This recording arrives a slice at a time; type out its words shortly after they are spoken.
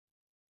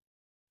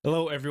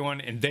Hello,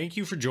 everyone, and thank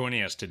you for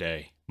joining us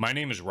today. My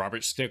name is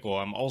Robert Stickle.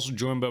 I'm also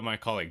joined by my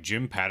colleague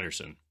Jim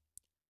Patterson.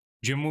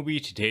 Jim will be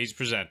today's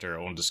presenter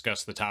and will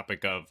discuss the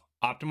topic of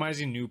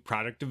optimizing new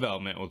product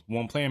development with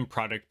OnePlan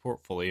product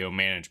portfolio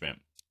management.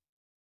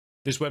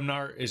 This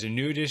webinar is a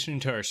new addition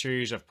to our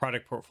series of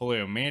product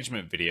portfolio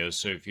management videos,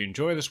 so if you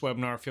enjoy this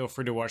webinar, feel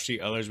free to watch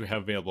the others we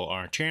have available on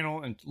our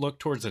channel and look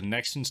towards the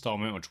next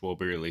installment, which we'll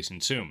be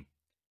releasing soon.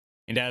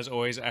 And as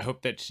always, I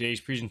hope that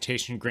today's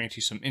presentation grants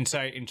you some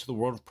insight into the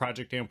world of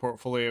project and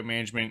portfolio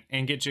management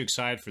and gets you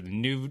excited for the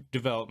new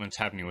developments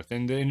happening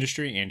within the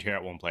industry and here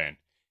at OnePlan.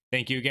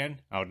 Thank you again.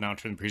 I'll now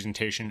turn the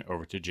presentation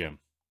over to Jim.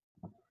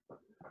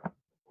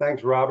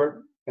 Thanks,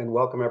 Robert, and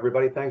welcome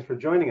everybody. Thanks for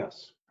joining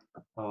us.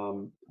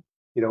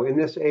 In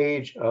this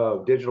age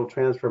of digital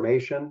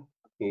transformation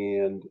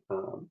and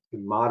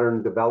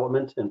modern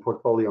development and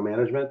portfolio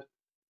management,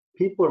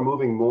 people are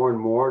moving more and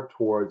more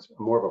towards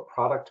more of a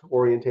product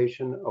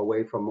orientation,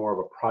 away from more of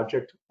a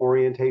project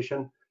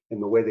orientation in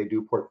the way they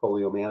do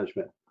portfolio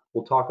management.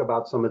 We'll talk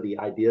about some of the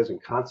ideas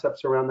and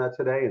concepts around that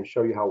today and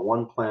show you how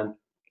OnePlan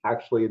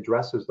actually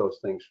addresses those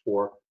things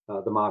for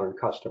the modern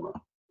customer.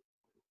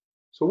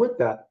 So with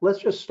that, let's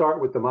just start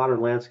with the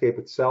modern landscape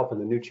itself and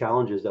the new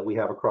challenges that we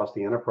have across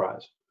the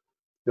enterprise.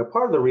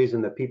 Part of the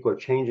reason that people are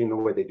changing the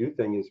way they do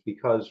things is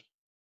because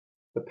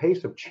the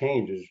pace of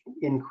change is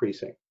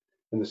increasing.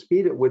 And the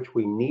speed at which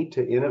we need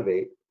to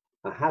innovate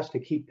has to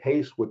keep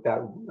pace with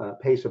that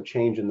pace of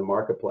change in the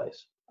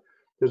marketplace.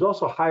 There's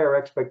also higher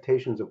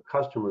expectations of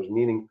customers,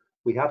 meaning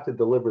we have to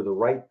deliver the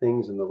right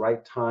things in the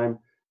right time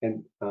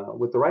and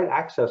with the right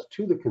access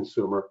to the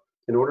consumer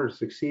in order to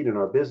succeed in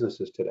our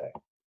businesses today.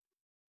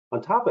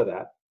 On top of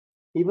that,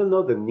 even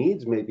though the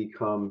needs may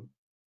become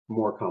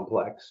more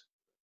complex,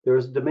 there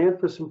is a demand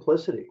for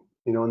simplicity.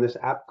 In this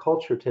app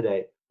culture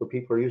today, where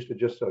people are used to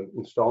just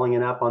installing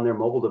an app on their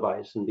mobile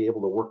device and be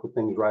able to work with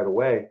things right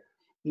away,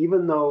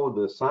 even though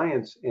the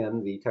science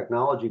and the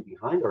technology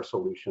behind our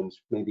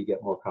solutions maybe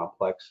get more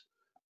complex,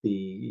 the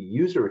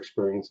user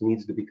experience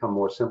needs to become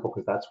more simple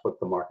because that's what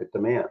the market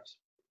demands.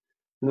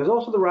 And there's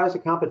also the rise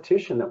of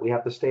competition that we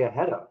have to stay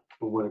ahead of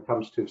when it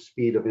comes to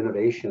speed of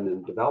innovation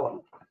and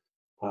development.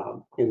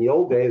 In the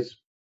old days,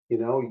 you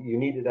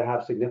needed to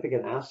have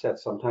significant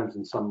assets sometimes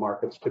in some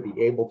markets to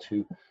be able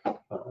to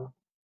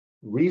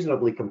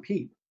reasonably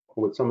compete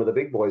with some of the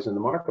big boys in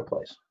the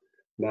marketplace.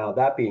 Now,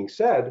 that being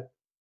said,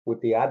 with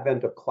the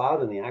advent of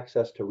cloud and the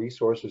access to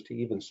resources to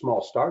even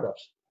small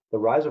startups, the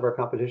rise of our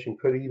competition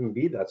could even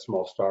be that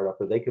small startup,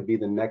 or they could be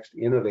the next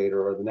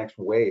innovator or the next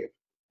wave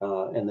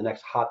and the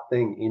next hot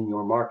thing in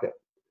your market.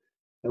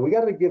 And we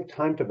got to give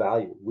time to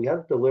value. We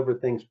have to deliver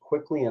things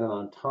quickly and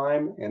on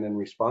time and in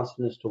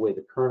responsiveness to the way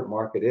the current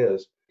market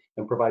is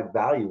and provide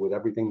value with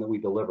everything that we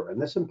deliver.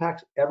 And this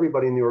impacts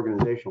everybody in the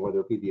organization,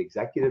 whether it be the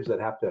executives that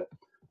have to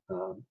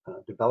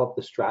develop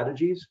the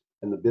strategies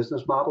and the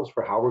business models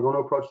for how we're going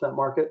to approach that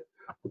market,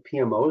 the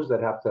PMOs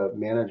that have to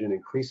manage an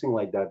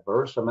increasingly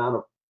diverse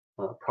amount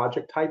of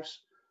project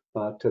types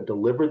to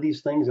deliver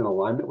these things in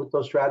alignment with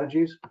those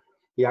strategies,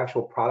 the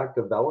actual product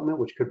development,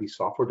 which could be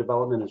software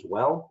development as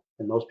well,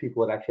 and those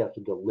people that actually have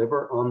to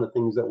deliver on the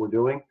things that we're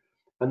doing,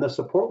 and the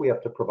support we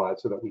have to provide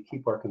so that we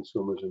keep our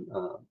consumers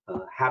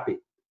happy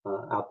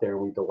out there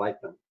and we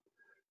delight them.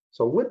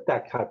 So with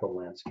that type of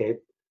landscape,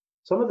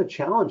 some of the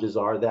challenges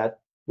are that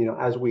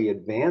as we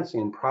advance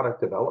in product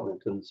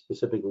development, and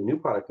specifically new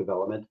product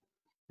development,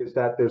 is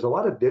that there's a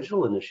lot of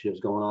digital initiatives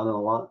going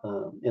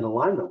on in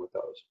alignment with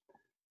those.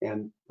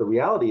 And the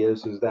reality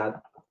is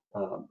that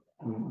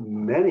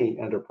many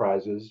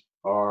enterprises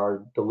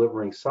are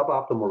delivering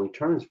suboptimal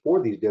returns for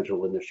these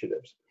digital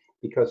initiatives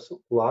because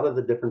a lot of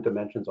the different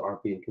dimensions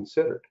aren't being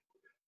considered.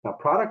 Now,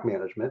 product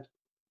management,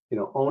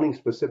 owning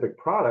specific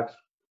products,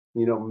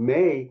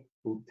 may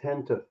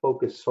tend to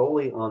focus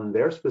solely on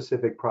their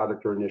specific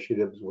product or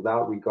initiatives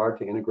without regard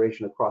to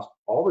integration across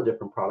all the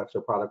different products or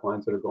product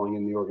lines that are going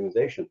in the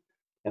organization.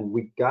 And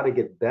we've got to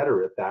get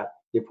better at that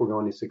if we're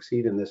going to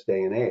succeed in this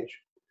day and age.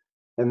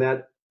 And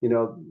that,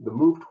 the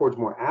move towards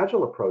more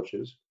agile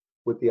approaches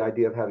with the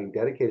idea of having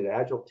dedicated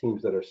agile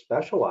teams that are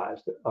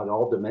specialized on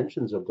all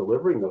dimensions of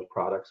delivering those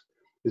products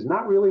is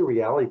not really a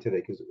reality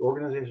today because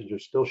organizations are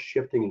still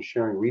shifting and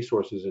sharing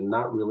resources and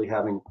not really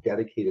having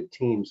dedicated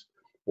teams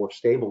or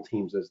stable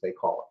teams, as they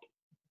call it.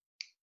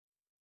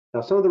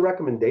 Now, some of the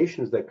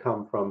recommendations that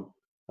come from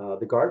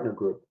the Gartner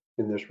Group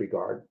in this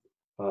regard,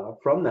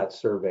 from that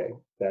survey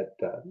that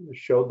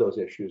showed those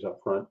issues up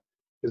front,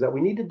 is that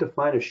we need to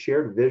define a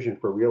shared vision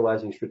for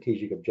realizing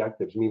strategic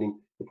objectives, meaning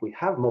if we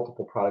have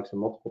multiple products and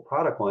multiple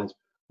product lines,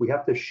 we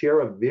have to share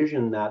a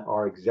vision that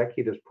our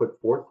executives put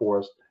forth for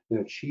us in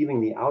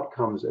achieving the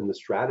outcomes and the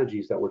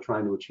strategies that we're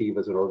trying to achieve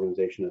as an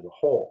organization as a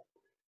whole.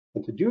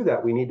 And to do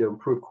that, we need to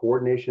improve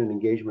coordination and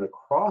engagement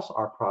across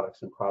our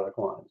products and product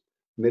lines,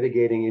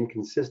 mitigating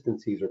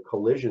inconsistencies or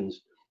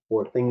collisions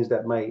or things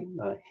that might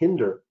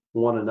hinder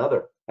one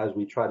another as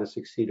we try to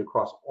succeed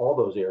across all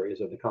those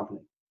areas of the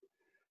company.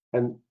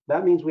 And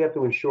that means we have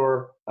to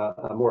ensure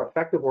a more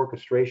effective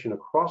orchestration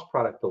across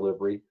product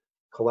delivery,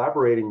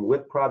 collaborating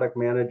with product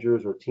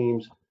managers or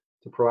teams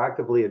to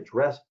proactively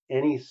address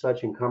any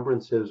such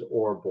encumbrances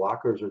or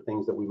blockers or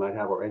things that we might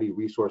have, or any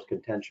resource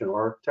contention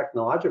or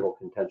technological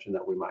contention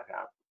that we might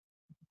have.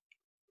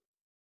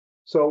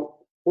 So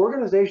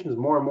organizations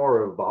more and more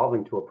are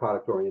evolving to a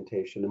product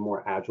orientation and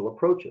more agile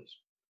approaches.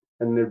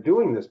 And they're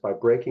doing this by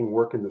breaking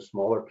work into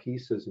smaller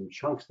pieces and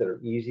chunks that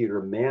are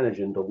easier to manage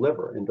and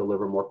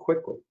deliver more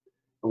quickly.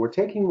 And we're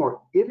taking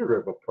more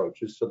iterative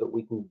approaches so that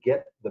we can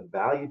get the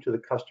value to the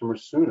customer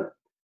sooner.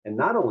 And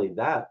not only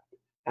that,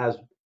 as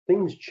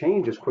things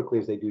change as quickly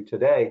as they do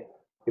today,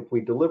 if we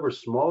deliver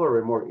smaller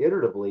and more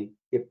iteratively,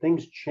 if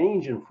things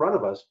change in front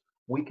of us,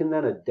 we can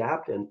then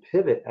adapt and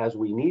pivot as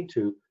we need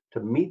to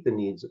meet the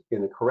needs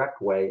in a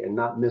correct way and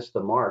not miss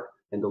the mark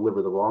and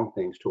deliver the wrong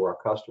things to our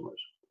customers.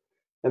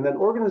 And then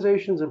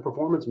organizations and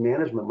performance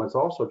management must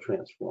also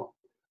transform.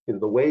 You know,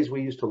 the ways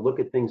we used to look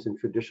at things in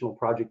traditional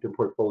project and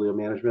portfolio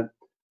management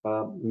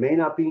may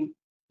not be,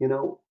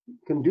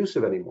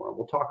 conducive anymore.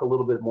 We'll talk a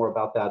little bit more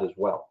about that as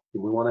well.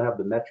 We want to have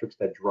the metrics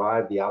that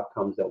drive the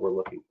outcomes that we're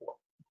looking for.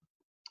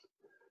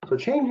 So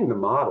changing the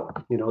model,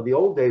 the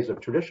old days of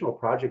traditional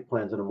project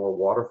plans in a more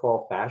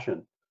waterfall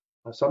fashion,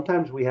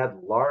 sometimes we had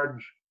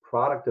large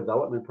product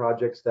development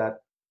projects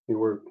that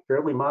were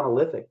fairly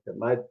monolithic, that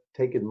might have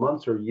taken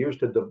months or years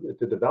to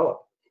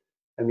develop.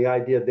 And the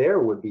idea there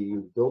would be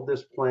you build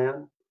this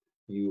plan,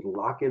 you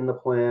lock in the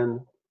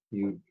plan,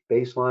 you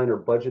baseline or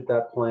budget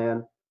that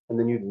plan, and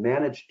then you'd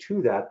manage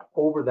to that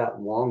over that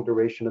long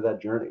duration of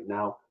that journey.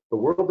 Now, the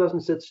world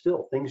doesn't sit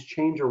still. Things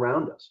change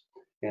around us.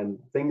 And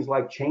things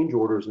like change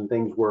orders and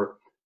things were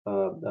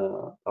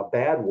a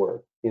bad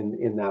word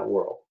in that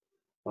world.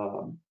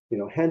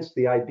 Hence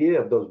the idea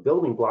of those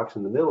building blocks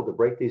in the middle to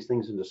break these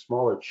things into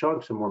smaller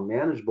chunks and more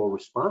manageable,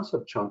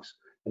 responsive chunks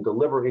and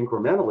deliver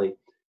incrementally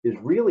is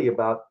really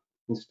about,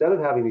 instead of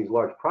having these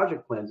large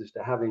project plans, is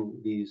to having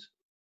these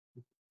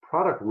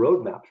product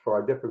roadmaps for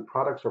our different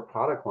products or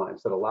product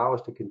lines that allow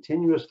us to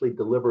continuously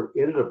deliver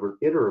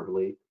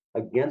iteratively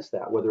against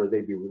that, whether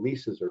they be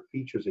releases or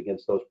features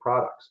against those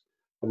products.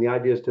 And the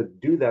idea is to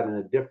do that in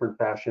a different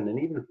fashion and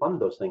even fund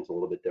those things a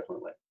little bit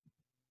differently.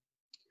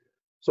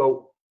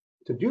 So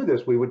to do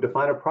this, we would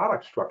define a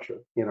product structure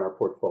in our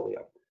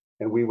portfolio,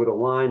 and we would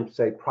align,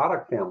 say,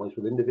 product families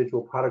with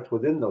individual products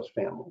within those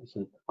families,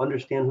 and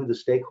understand who the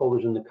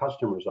stakeholders and the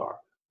customers are,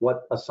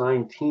 what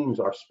assigned teams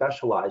are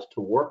specialized to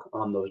work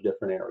on those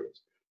different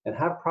areas, and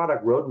have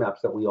product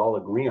roadmaps that we all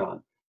agree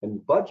on,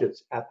 and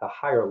budgets at the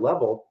higher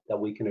level that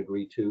we can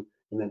agree to,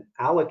 and then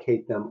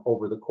allocate them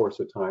over the course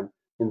of time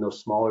in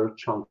those smaller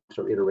chunks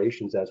or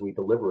iterations as we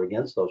deliver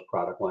against those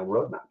product line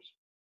roadmaps.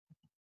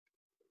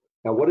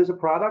 Now, what is a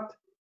product?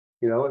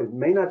 It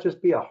may not just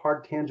be a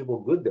hard, tangible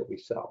good that we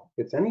sell.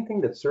 It's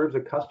anything that serves a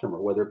customer,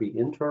 whether it be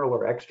internal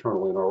or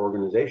external in our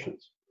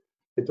organizations.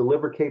 It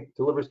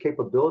delivers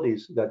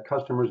capabilities that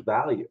customers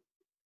value.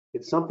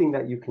 It's something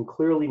that you can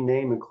clearly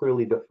name and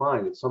clearly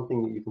define. It's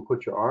something that you can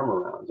put your arm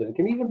around. And it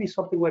can even be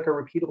something like a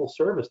repeatable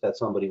service that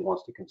somebody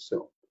wants to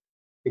consume.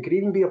 It could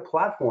even be a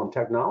platform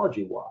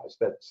technology-wise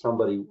that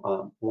somebody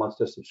wants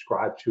to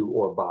subscribe to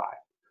or buy.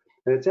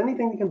 And it's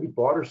anything that can be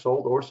bought or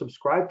sold or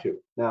subscribed to.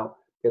 Now,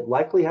 it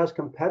likely has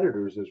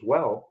competitors as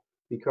well,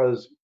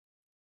 because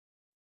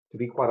to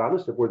be quite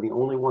honest, if we're the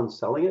only ones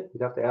selling it,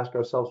 we'd have to ask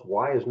ourselves,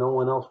 why is no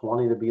one else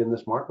wanting to be in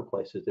this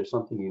marketplace? Is there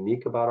something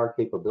unique about our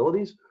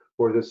capabilities,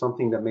 or is there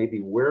something that maybe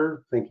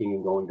we're thinking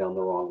and going down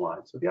the wrong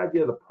line? So the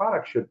idea of the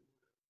product should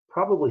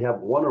probably have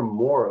one or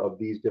more of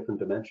these different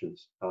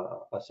dimensions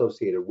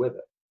associated with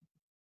it.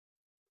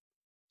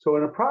 So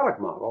in a product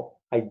model,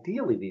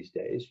 ideally these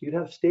days, you'd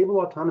have stable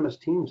autonomous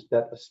teams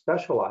that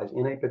specialize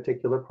in a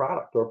particular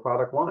product or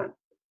product line.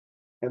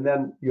 And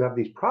then you have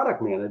these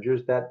product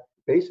managers that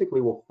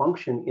basically will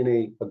function in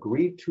a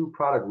agreed to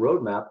product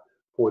roadmap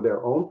for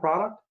their own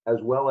product, as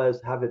well as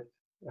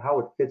how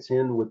it fits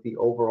in with the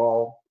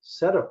overall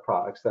set of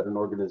products that an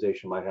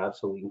organization might have,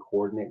 so we can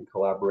coordinate and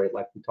collaborate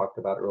like we talked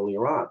about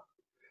earlier on.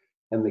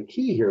 And the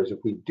key here is, if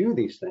we do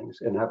these things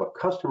and have a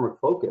customer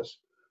focus,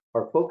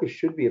 our focus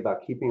should be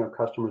about keeping our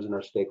customers and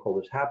our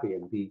stakeholders happy,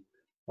 and be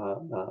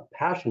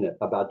passionate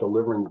about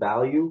delivering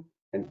value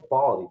and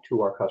quality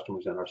to our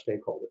customers and our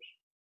stakeholders.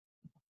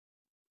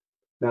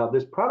 Now,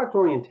 this product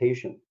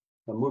orientation,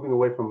 moving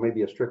away from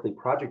maybe a strictly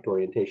project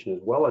orientation,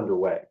 is well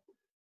underway.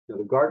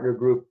 The Gartner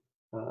Group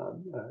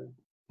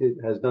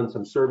has done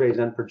some surveys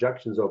and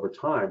projections over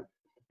time,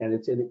 and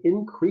it's an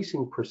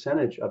increasing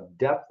percentage of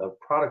depth of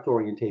product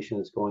orientation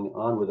that's going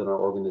on within our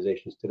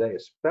organizations today,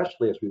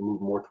 especially as we move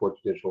more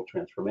towards digital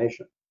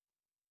transformation.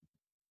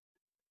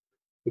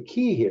 The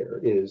key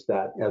here is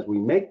that as we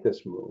make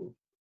this move,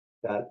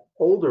 that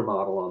older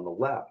model on the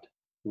left,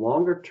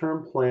 longer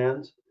term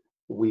plans,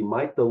 we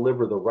might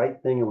deliver the right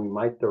thing and we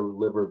might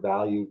deliver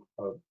value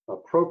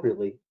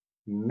appropriately,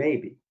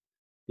 maybe,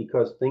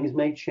 because things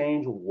may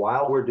change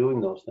while we're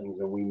doing those things,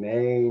 and we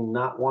may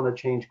not want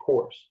to change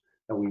course,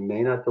 and we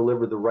may not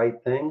deliver the right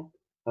thing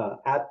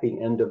at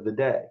the end of the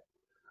day.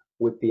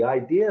 With the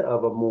idea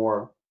of a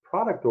more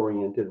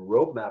product-oriented,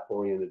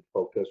 roadmap-oriented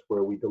focus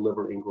where we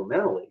deliver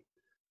incrementally,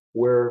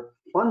 we're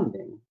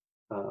funding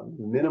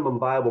minimum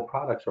viable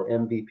products or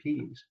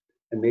MVPs,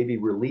 and maybe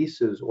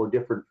releases or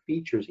different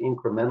features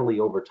incrementally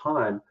over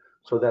time,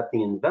 so that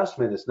the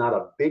investment is not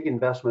a big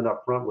investment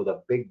up front with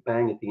a big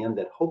bang at the end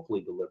that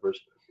hopefully delivers.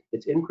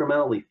 It's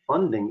incrementally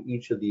funding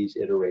each of these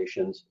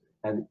iterations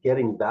and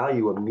getting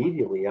value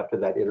immediately after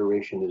that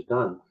iteration is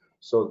done.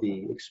 So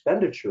the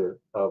expenditure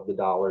of the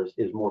dollars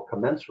is more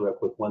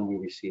commensurate with when we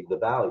receive the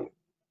value.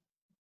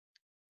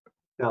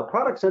 Now,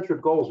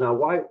 product-centric goals. Now,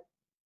 why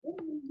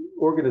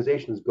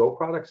organizations go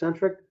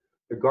product-centric?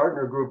 The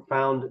Gartner Group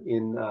found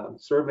in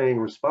surveying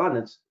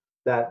respondents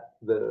that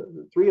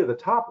the three of the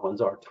top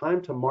ones are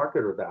time to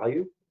market or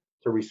value,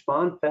 to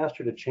respond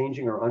faster to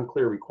changing or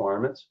unclear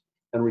requirements,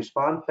 and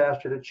respond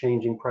faster to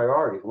changing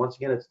priorities. Once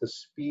again, it's the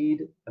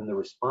speed and the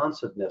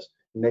responsiveness,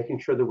 making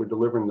sure that we're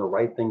delivering the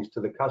right things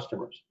to the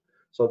customers.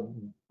 So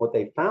what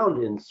they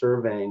found in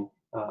surveying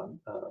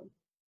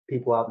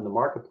people out in the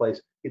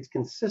marketplace, it's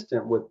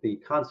consistent with the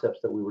concepts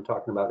that we were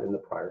talking about in the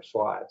prior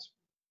slides.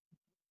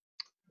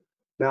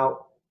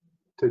 Now,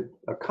 to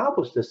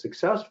accomplish this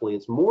successfully,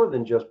 it's more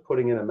than just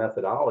putting in a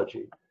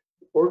methodology.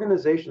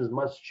 Organizations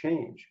must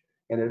change,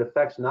 and it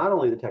affects not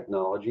only the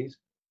technologies,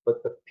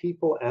 but the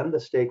people and the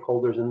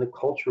stakeholders and the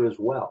culture as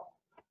well.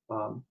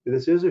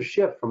 This is a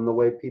shift from the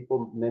way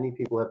many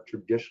people have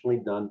traditionally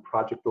done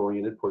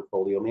project-oriented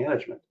portfolio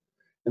management.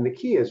 And the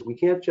key is we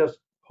can't just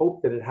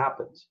hope that it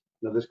happens.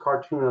 You know, this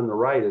cartoon on the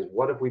right is,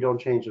 what if we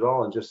don't change at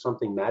all and just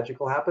something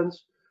magical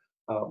happens?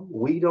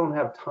 We don't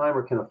have time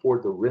or can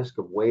afford the risk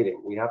of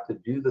waiting. We have to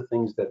do the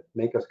things that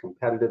make us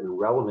competitive and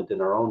relevant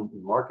in our own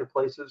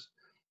marketplaces,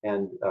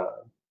 and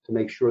to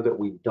make sure that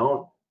we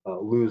don't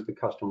lose the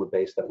customer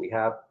base that we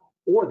have,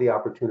 or the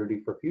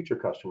opportunity for future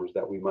customers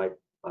that we might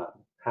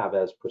have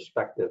as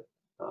prospective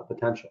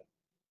potential.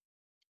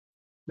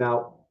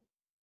 Now,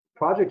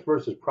 projects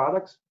versus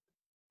products,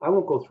 I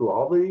won't go through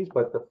all of these,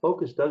 but the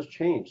focus does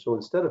change. So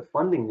instead of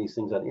funding these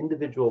things on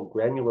individual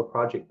granular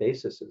project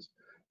bases,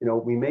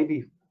 we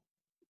maybe,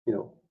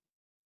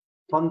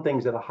 fund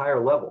things at a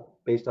higher level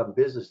based on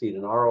business need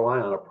and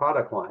ROI on a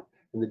product line.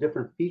 And the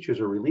different features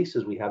or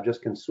releases we have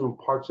just consume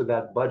parts of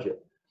that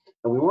budget.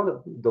 And we want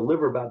to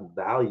deliver about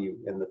value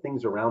and the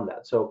things around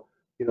that. So,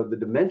 the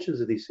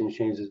dimensions of these things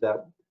change is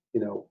that,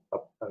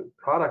 a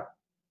product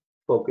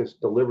focus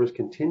delivers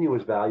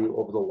continuous value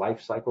over the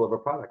life cycle of a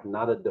product,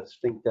 not a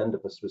distinct end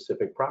of a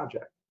specific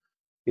project.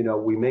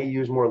 We may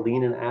use more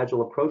lean and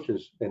agile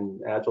approaches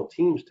and agile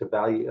teams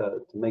to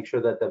make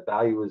sure that that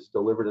value is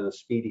delivered in a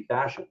speedy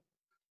fashion.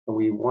 And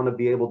we want to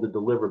be able to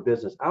deliver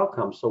business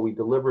outcomes, so we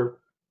deliver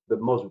the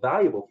most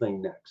valuable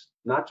thing next,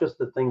 not just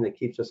the thing that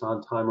keeps us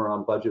on time or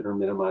on budget or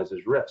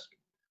minimizes risk.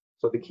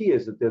 So the key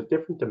is that there's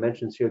different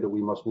dimensions here that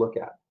we must look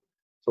at.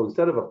 So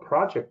instead of a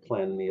project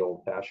plan in the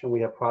old fashion,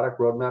 we have product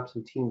roadmaps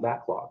and team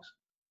backlogs.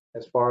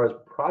 As far as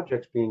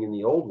projects being in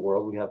the old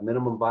world, we have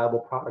minimum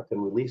viable product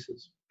and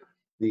releases.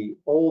 The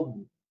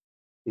old,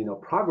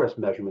 progress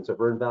measurements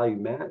of earned value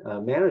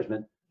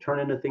management turn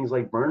into things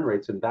like burn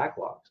rates and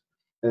backlogs.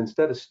 And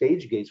instead of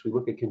stage gates, we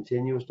look at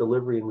continuous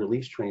delivery and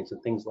release trains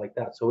and things like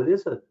that. So it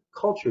is a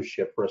culture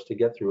shift for us to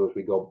get through as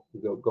we go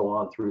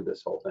on through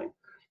this whole thing.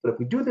 But if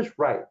we do this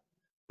right,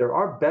 there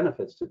are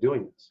benefits to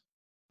doing this.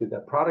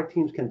 That product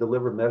teams can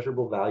deliver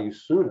measurable value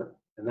sooner,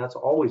 and that's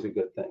always a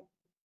good thing.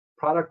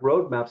 Product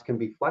roadmaps can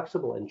be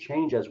flexible and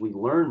change as we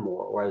learn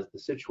more, or as the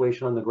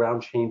situation on the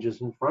ground changes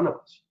in front of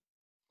us.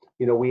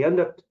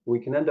 We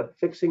can end up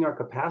fixing our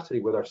capacity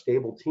with our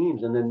stable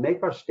teams, and then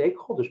make our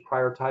stakeholders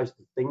prioritize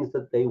the things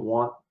that they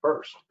want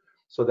first,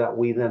 so that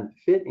we then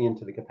fit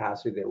into the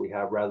capacity that we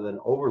have, rather than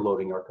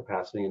overloading our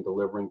capacity and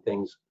delivering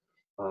things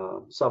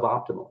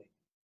suboptimally.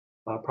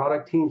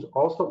 Product teams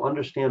also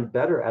understand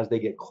better, as they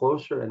get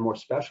closer and more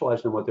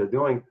specialized in what they're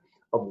doing,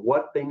 of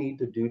what they need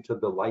to do to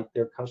delight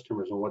their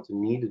customers and what's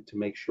needed to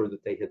make sure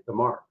that they hit the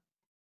mark.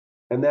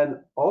 And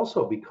then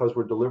also, because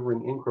we're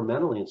delivering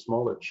incrementally in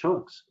smaller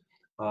chunks,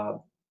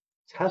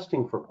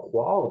 testing for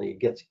quality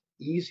gets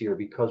easier,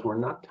 because we're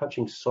not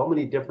touching so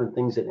many different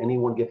things at any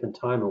one given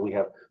time, and we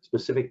have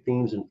specific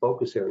themes and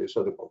focus areas.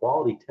 So the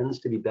quality tends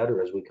to be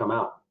better as we come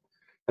out.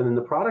 And then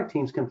the product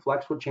teams can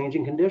flex with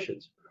changing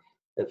conditions.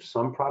 If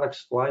some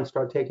product lines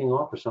start taking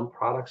off, or some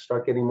products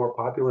start getting more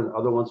popular and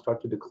other ones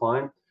start to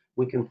decline,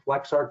 we can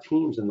flex our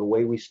teams and the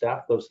way we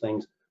staff those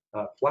things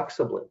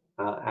flexibly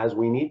as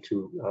we need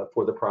to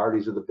for the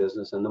priorities of the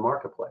business and the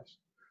marketplace.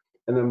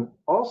 And then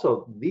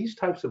also, these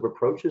types of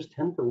approaches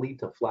tend to lead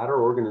to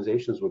flatter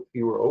organizations with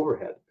fewer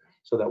overhead,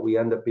 so that we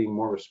end up being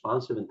more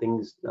responsive, and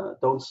things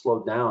don't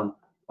slow down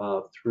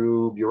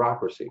through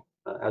bureaucracy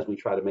as we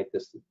try to make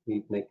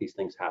these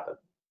things happen.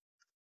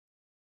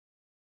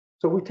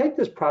 So we take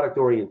this product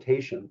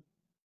orientation,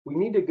 we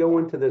need to go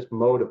into this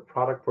mode of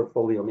product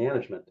portfolio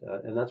management,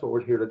 and that's what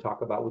we're here to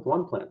talk about with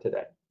OnePlan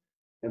today.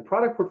 And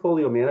product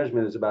portfolio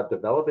management is about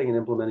developing and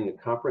implementing a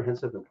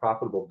comprehensive and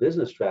profitable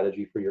business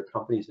strategy for your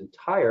company's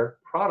entire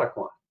product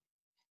line.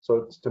 So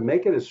it's to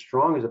make it as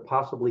strong as it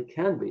possibly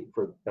can be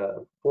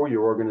for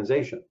your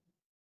organization.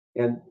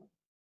 And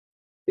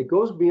it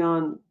goes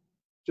beyond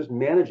just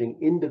managing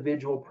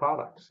individual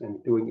products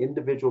and doing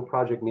individual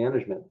project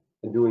management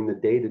and doing the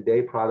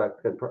day-to-day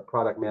product and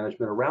product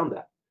management around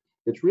that.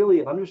 It's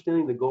really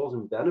understanding the goals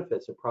and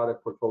benefits of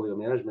product portfolio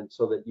management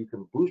so that you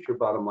can boost your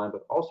bottom line,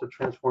 but also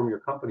transform your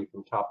company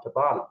from top to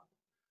bottom.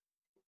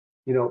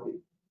 You know,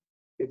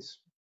 it's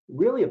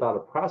really about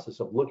a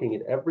process of looking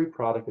at every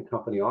product a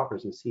company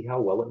offers and see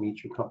how well it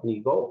meets your company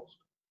goals.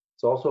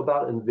 It's also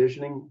about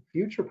envisioning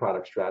future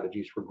product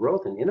strategies for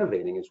growth and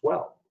innovating as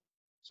well.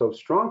 So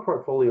strong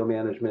portfolio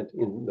management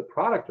in the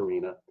product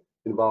arena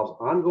involves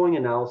ongoing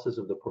analysis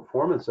of the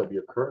performance of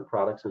your current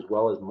products as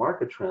well as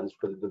market trends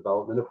for the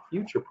development of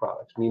future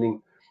products,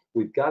 meaning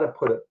we've got to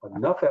put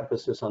enough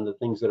emphasis on the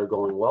things that are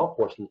going well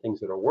for us and things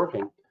that are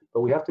working,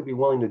 but we have to be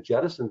willing to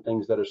jettison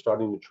things that are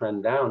starting to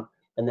trend down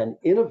and then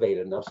innovate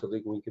enough so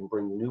that we can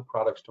bring new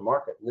products to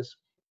market. And this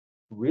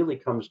really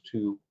comes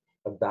to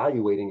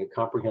evaluating a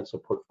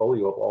comprehensive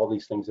portfolio of all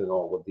these things and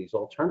all of these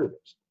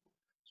alternatives.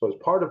 So as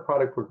part of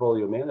product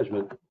portfolio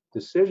management,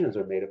 decisions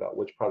are made about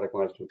which product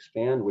lines to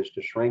expand, which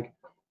to shrink,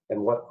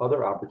 and what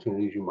other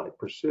opportunities you might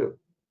pursue.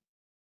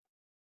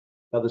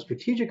 Now, the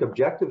strategic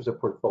objectives of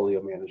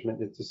portfolio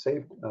management is to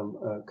save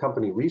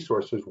company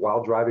resources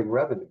while driving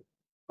revenue,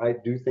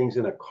 right? Do things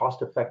in a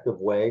cost-effective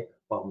way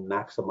while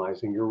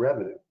maximizing your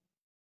revenue.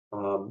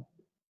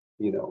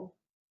 You know,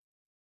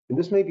 and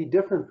this may be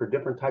different for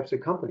different types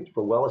of companies.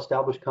 For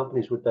well-established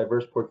companies with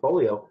diverse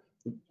portfolios,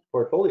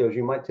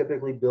 you might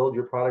typically build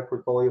your product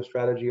portfolio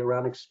strategy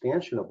around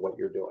expansion of what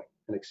you're doing,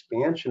 an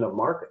expansion of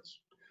markets.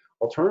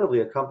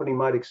 Alternatively, a company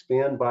might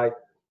expand by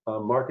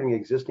marketing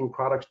existing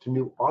products to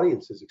new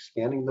audiences,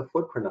 expanding the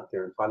footprint out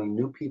there and finding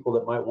new people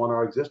that might want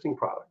our existing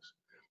products.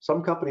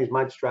 Some companies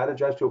might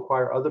strategize to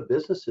acquire other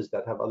businesses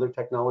that have other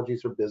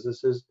technologies or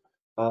businesses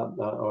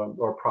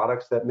or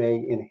products that may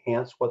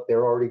enhance what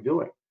they're already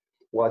doing.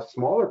 While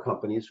smaller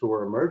companies who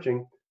are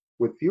emerging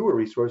with fewer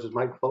resources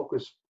might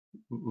focus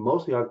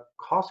mostly on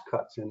cost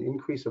cuts and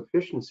increase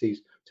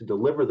efficiencies to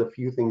deliver the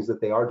few things that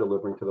they are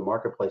delivering to the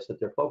marketplace that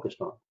they're focused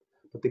on.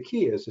 But the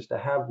key is to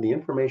have the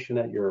information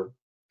at your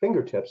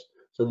fingertips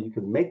so that you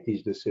can make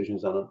these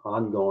decisions on an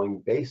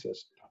ongoing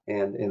basis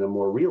and in a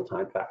more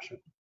real-time fashion.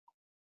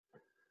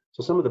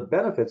 So some of the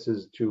benefits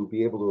is to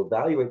be able to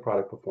evaluate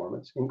product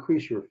performance,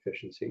 increase your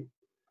efficiency,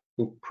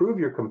 improve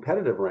your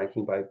competitive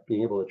ranking by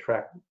being able to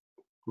track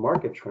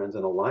market trends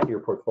and align your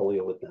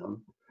portfolio with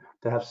them,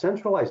 to have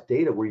centralized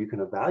data where you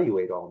can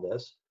evaluate all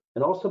this,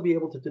 and also be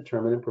able to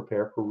determine and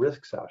prepare for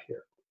risks out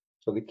here.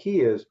 So the key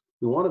is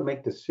we want to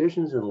make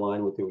decisions in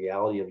line with the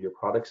reality of your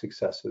product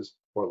successes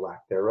or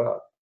lack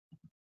thereof.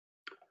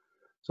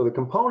 So the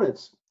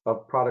components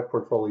of product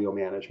portfolio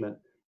management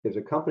is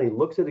a company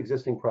looks at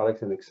existing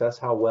products and assess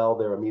how well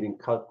they're meeting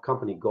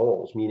company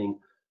goals, meaning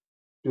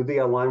do they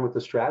align with the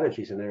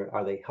strategies and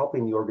are they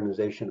helping the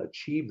organization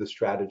achieve the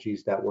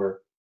strategies that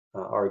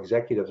our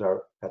executives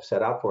have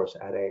set out for us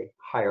at a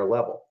higher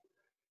level.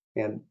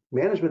 And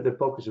management that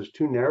focuses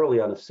too narrowly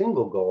on a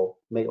single goal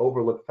may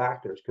overlook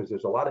factors because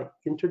there's a lot of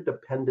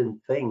interdependent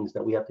things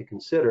that we have to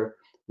consider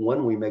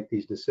when we make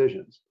these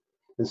decisions.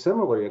 And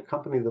similarly, a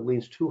company that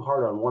leans too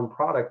hard on one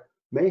product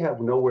may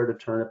have nowhere to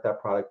turn if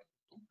that product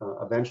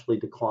eventually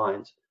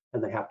declines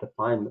and they have to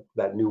find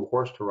that new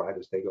horse to ride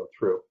as they go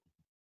through.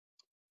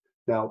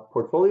 Now,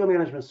 portfolio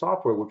management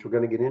software, which we're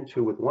going to get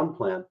into with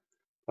OnePlan,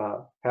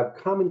 have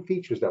common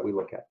features that we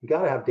look at. You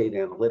got to have data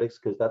analytics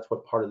because that's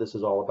what part of this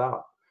is all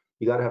about.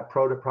 You got to have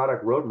product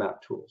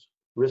roadmap tools,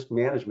 risk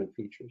management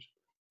features,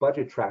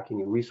 budget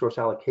tracking and resource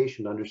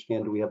allocation to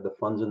understand do we have the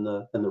funds and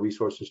the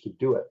resources to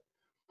do it,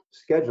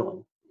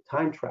 scheduling,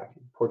 time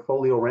tracking,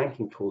 portfolio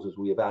ranking tools as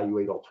we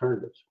evaluate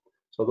alternatives.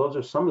 So those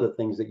are some of the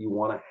things that you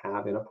want to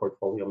have in a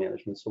portfolio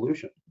management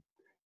solution.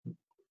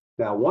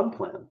 Now,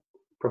 OnePlan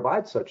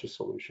provides such a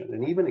solution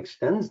and even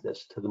extends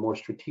this to the more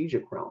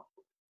strategic realm.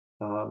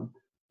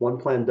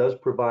 OnePlan does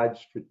provide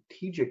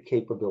strategic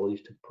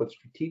capabilities to put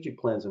strategic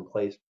plans in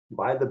place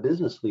by the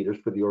business leaders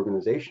for the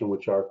organization,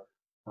 which are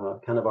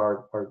kind of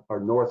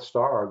our North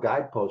Star, our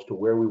guidepost to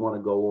where we want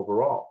to go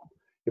overall.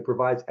 It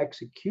provides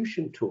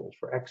execution tools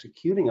for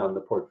executing on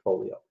the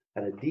portfolio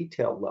at a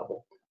detailed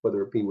level,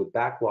 whether it be with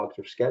backlogs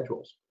or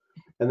schedules.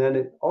 And then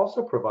it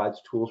also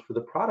provides tools for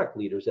the product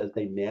leaders as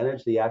they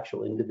manage the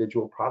actual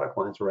individual product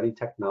lines or any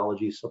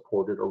technology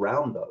supported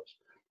around those.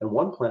 And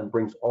OnePlan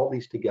brings all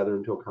these together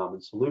into a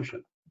common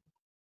solution.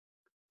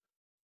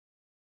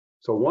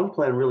 So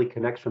OnePlan really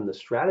connects from the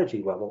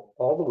strategy level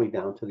all the way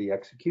down to the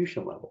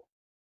execution level.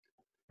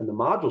 And the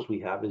modules we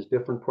have is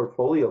different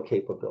portfolio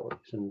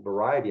capabilities and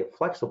variety of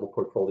flexible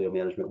portfolio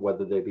management,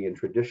 whether they be in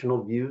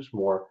traditional views,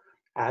 more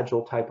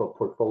agile type of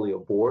portfolio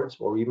boards,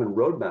 or even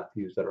roadmap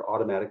views that are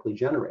automatically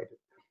generated.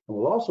 And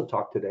we'll also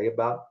talk today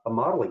about a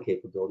modeling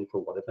capability for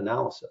what-if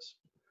analysis.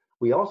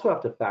 We also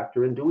have to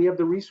factor in, do we have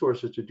the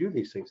resources to do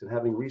these things? And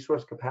having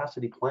resource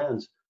capacity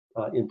plans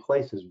in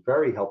place is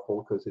very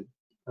helpful because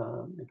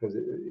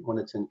when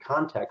it's in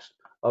context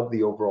of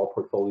the overall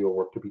portfolio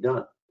work to be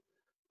done.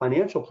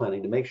 Financial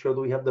planning to make sure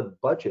that we have the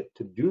budget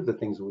to do the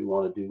things that we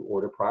want to do or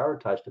to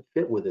prioritize to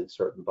fit within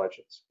certain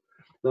budgets.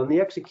 On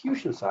the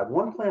execution side,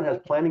 OnePlan has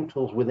planning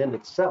tools within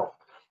itself,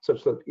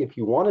 such that if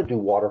you want to do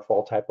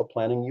waterfall type of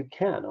planning, you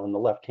can on the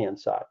left-hand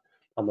side.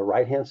 On the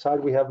right-hand side,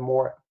 we have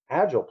more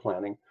agile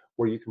planning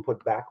where you can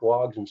put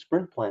backlogs and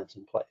sprint plans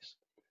in place.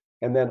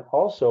 And then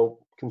also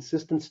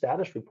consistent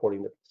status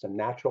reporting, that's a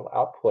natural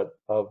output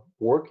of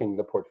working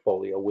the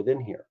portfolio within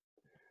here.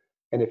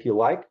 And if you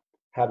like,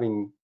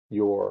 having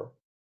your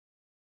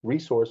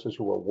resources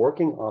who are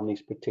working on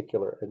these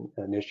particular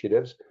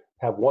initiatives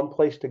have one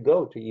place to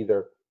go to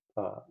either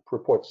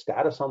report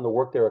status on the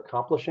work they're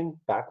accomplishing,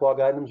 backlog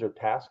items or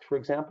tasks, for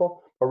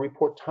example, or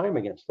report time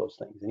against those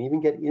things, and even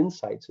get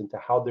insights into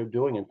how they're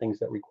doing and things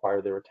that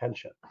require their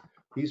attention.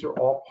 These are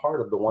all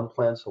part of the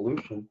OnePlan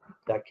solution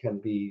that can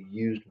be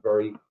used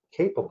very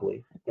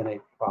capably in a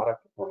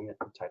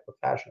product-oriented type of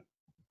fashion.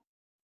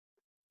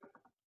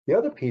 The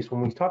other piece,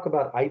 when we talk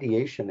about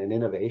ideation and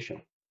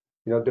innovation,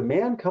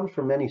 demand comes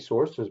from many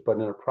sources, but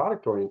in a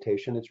product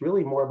orientation, it's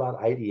really more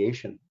about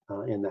ideation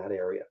in that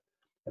area.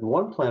 And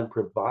OnePlan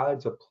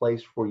provides a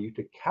place for you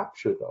to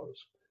capture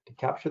those, to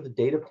capture the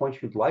data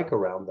points you'd like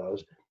around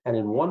those, and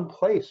in one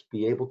place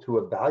be able to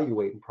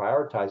evaluate and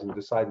prioritize and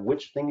decide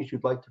which things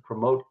you'd like to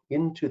promote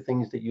into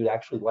things that you'd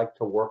actually like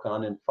to work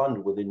on and fund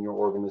within your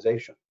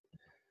organization.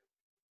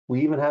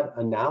 We even have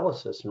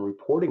analysis and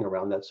reporting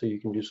around that, so you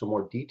can do some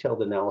more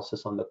detailed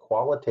analysis on the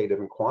qualitative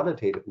and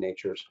quantitative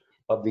natures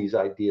of these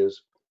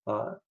ideas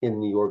in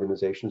the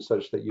organization,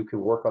 such that you can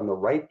work on the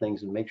right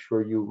things and make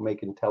sure you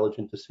make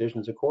intelligent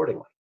decisions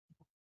accordingly.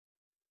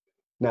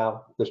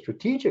 Now, the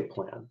strategic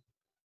plan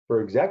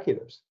for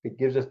executives, it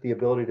gives us the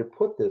ability to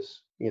put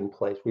this in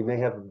place. We may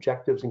have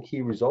objectives and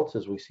key results,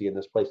 as we see in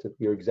this place, that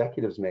your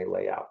executives may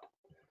lay out.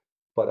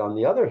 But on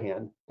the other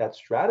hand, that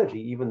strategy,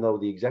 even though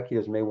the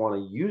executives may want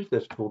to use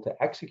this tool to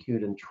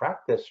execute and track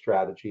this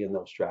strategy and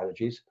those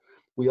strategies,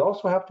 we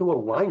also have to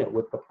align it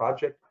with the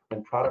project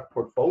and product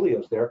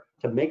portfolios there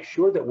to make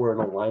sure that we're in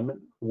alignment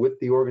with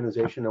the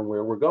organization and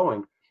where we're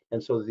going.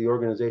 And so that the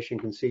organization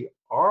can see,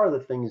 are the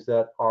things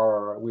that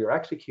we are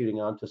executing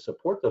on to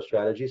support those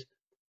strategies,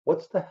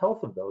 what's the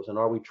health of those? And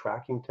are we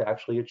tracking to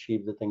actually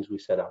achieve the things we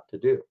set out to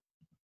do?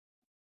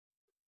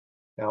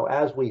 Now,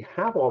 as we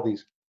have all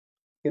these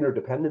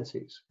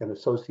interdependencies and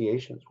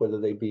associations, whether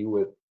they be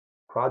with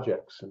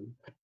projects and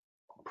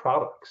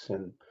products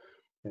and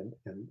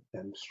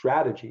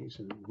strategies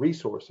and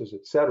resources,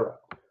 et cetera,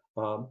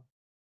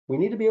 we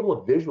need to be able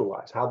to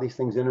visualize how these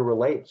things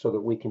interrelate so that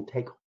we can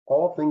take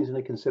all things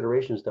into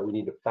considerations that we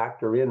need to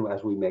factor in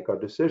as we make our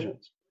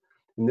decisions.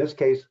 In this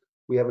case,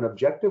 we have an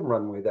objective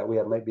runway that we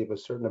have maybe of a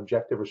certain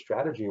objective or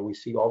strategy, and we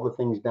see all the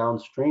things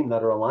downstream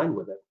that are aligned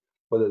with it,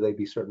 whether they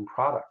be certain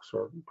products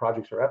or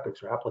projects or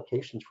epics or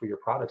applications for your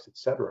products, et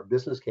cetera,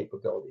 business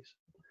capabilities.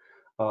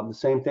 The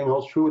same thing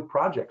holds true with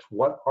projects.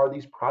 What are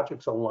these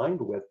projects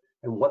aligned with,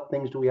 and what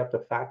things do we have to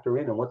factor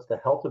in, and what's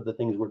the health of the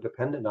things we're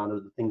dependent on, or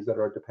the things that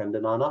are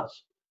dependent on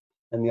us?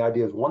 And the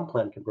idea is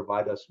OnePlan can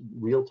provide us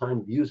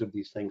real-time views of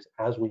these things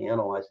as we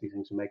analyze these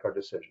things and make our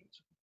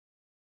decisions.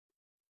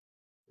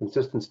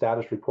 Consistent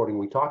status reporting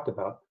we talked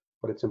about,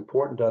 but it's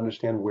important to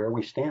understand where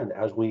we stand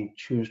as we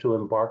choose to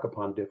embark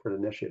upon different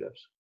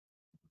initiatives.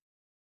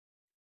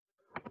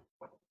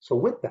 So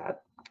with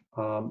that,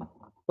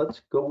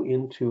 let's go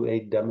into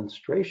a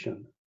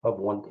demonstration of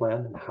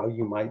OnePlan and how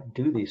you might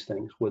do these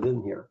things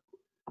within here.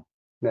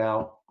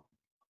 Now,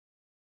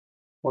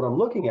 what I'm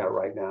looking at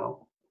right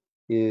now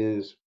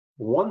is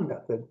one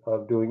method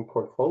of doing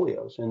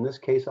portfolios. In this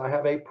case, I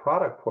have a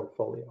product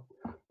portfolio.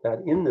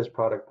 That in this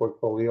product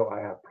portfolio, I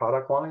have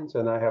product lines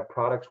and I have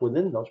products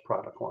within those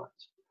product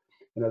lines.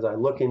 And as I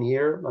look in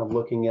here, I'm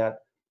looking at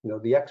the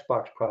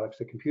Xbox products,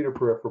 the computer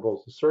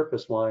peripherals, the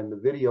Surface line, the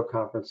video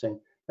conferencing,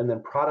 and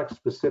then products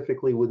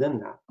specifically within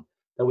that.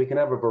 Now we can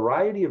have a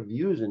variety of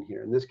views in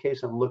here. In this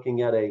case, I'm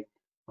looking at a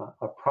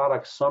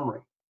product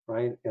summary,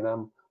 right? And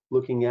I'm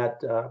looking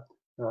at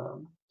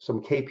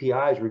some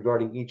KPIs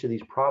regarding each of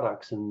these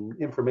products and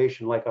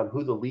information like on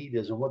who the lead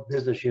is and what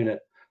business unit,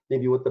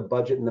 maybe what the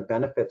budget and the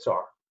benefits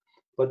are.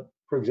 But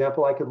for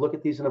example, I could look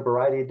at these in a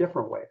variety of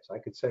different ways. I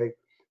could say,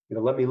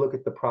 let me look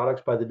at the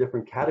products by the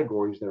different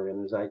categories they're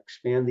in. As I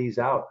expand these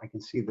out, I can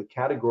see the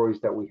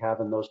categories that we have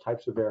in those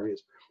types of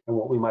areas and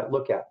what we might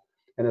look at.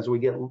 And as we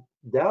get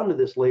down to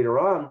this later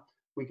on,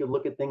 we could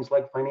look at things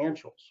like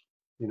financials.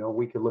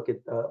 We could look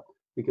at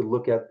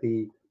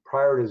the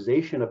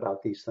prioritization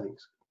about these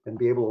things and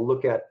be able to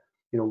look at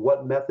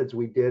what methods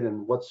we did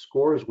and what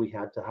scores we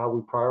had to how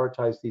we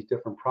prioritize these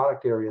different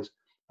product areas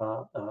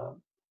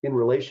in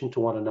relation to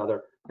one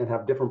another, and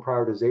have different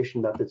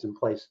prioritization methods in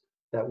place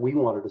that we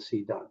wanted to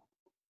see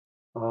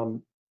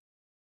done.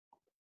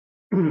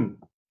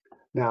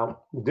 Now,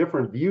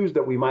 different views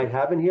that we might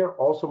have in here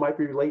also might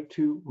relate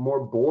to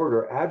more board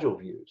or agile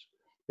views.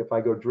 If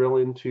I go drill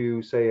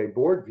into, say, a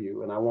board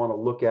view, and I want to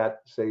look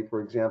at, say,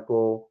 for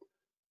example,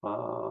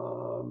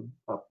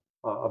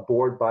 a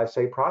board by,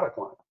 say, product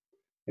line.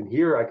 And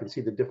here I can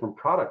see the different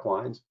product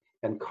lines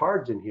and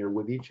cards in here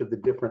with each of the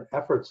different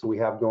efforts that we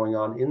have going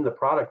on in the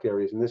product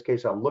areas. In this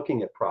case, I'm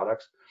looking at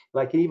products, but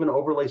I can even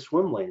overlay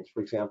swim lanes,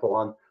 for example,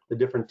 on the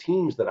different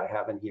teams that I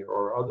have in here,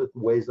 or other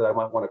ways that I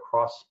might want to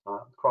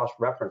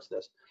cross-reference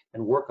this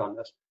and work on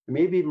this. And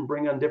maybe even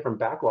bring on different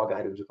backlog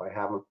items if I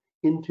have them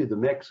into the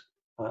mix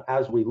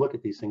as we look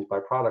at these things by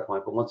product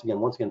line. But once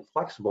again,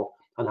 flexible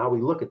on how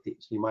we look at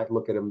these. You might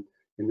look at them,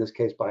 in this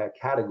case, by a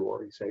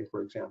category, say,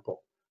 for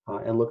example,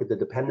 and look at the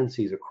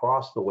dependencies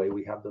across the way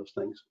we have those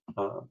things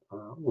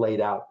laid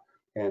out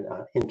and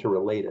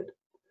interrelated.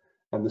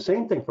 And the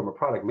same thing from a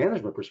product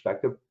management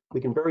perspective,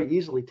 we can very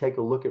easily take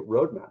a look at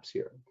roadmaps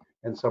here.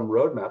 And some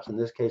roadmaps, in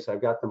this case,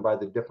 I've got them by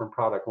the different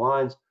product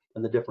lines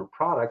and the different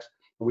products.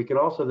 And we can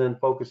also then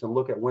focus and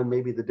look at when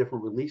maybe the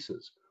different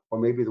releases, or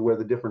maybe where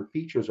the different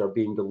features are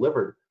being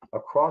delivered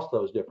across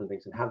those different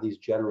things, and have these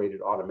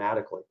generated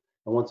automatically.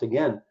 And once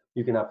again,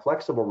 you can have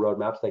flexible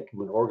roadmaps that can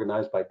be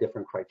organized by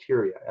different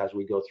criteria as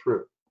we go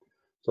through.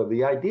 So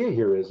the idea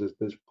here is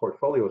this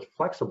portfolio is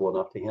flexible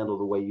enough to handle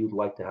the way you'd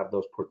like to have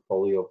those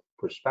portfolio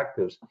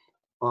perspectives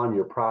on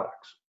your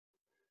products.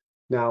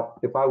 Now,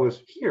 if I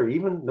was here,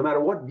 even no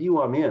matter what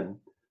view I'm in,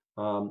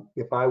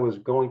 if I was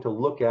going to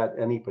look at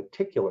any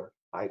particular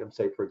item,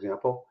 say, for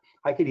example,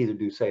 I could either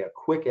do, say, a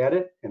quick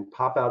edit and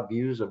pop out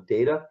views of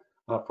data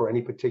for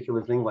any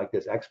particular thing like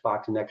this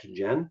Xbox Next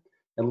Gen,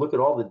 and look at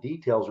all the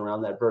details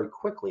around that very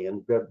quickly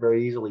and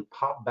very easily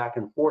pop back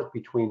and forth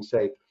between,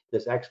 say,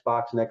 this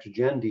Xbox Next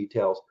Gen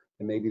details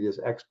and maybe this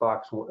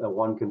Xbox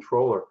One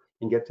controller,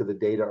 and get to the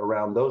data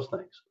around those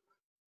things.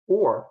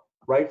 Or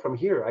right from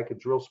here, I could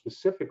drill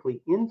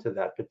specifically into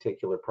that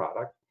particular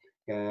product.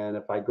 And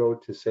if I go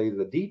to, say,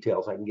 the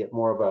details, I can get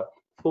more of a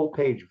full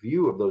page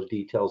view of those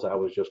details I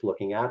was just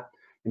looking at,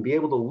 and be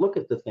able to look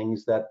at the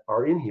things that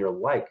are in here,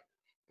 like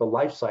the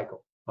life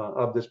cycle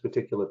of this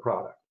particular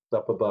product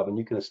up above. And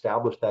you can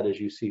establish that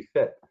as you see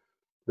fit.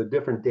 The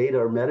different data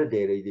or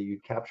metadata that you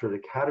capture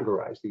to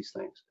categorize these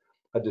things,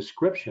 a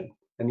description,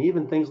 and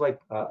even things like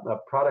a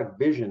product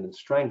vision and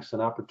strengths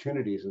and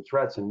opportunities and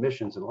threats and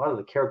missions, and a lot of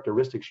the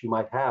characteristics you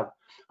might have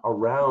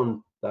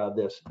around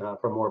this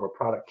from more of a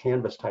product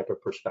canvas type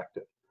of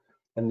perspective.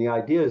 And the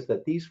idea is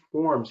that these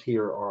forms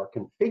here are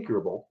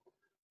configurable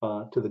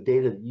to the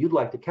data that you'd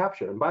like to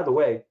capture. And by the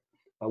way,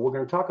 we're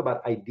going to talk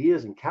about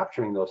ideas and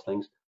capturing those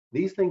things.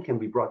 These things can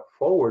be brought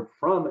forward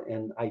from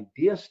an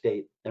idea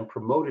state and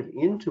promoted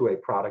into a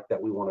product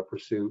that we want to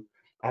pursue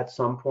at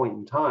some point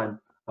in time,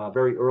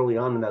 very early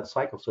on in that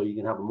cycle, so you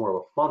can have more of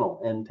a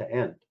funnel end to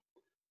end.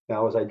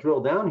 Now, as I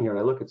drill down here and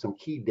I look at some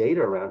key data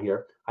around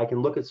here, I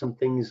can look at some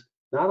things,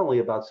 not only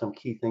about some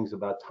key things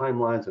about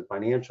timelines and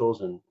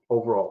financials and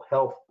overall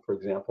health, for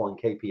example,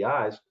 and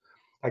KPIs,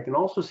 I can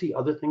also see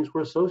other things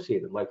were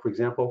associated, like, for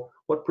example,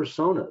 what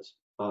personas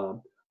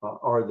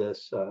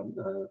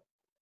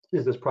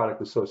is this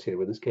product associated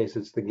with? In this case,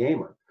 it's the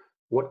gamer.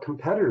 What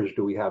competitors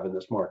do we have in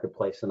this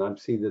marketplace? And I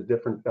see the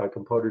different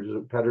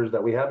competitors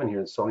that we have in here,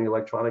 in Sony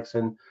Electronics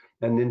and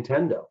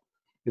Nintendo.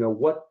 You know,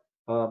 what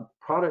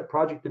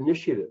product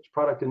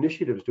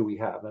initiatives do we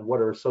have, and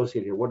what are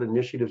associated here? What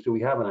initiatives do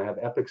we have? And I have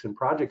epics and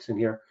projects in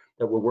here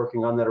that we're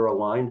working on that are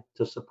aligned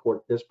to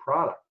support this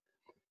product.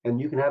 And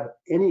you can have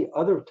any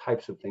other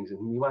types of things,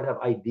 and you might have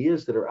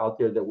ideas that are out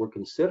there that we're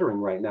considering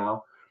right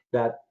now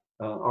that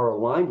are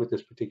aligned with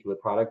this particular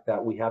product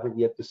that we haven't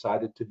yet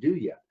decided to do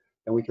yet.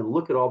 And we can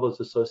look at all those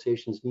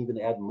associations and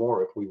even add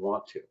more if we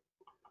want to.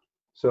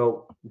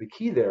 So the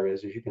key there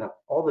is you can have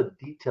all the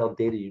detailed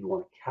data you'd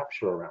want to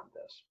capture around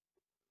this.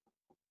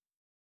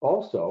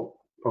 Also,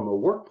 from a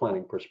work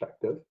planning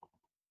perspective,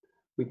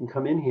 we can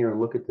come in here and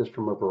look at this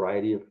from a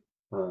variety of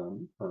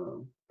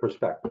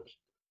perspectives.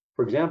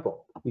 For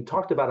example, we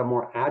talked about a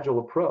more agile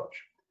approach.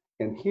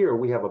 And here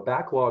we have a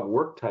backlog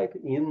work type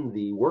in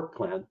the work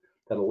plan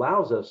that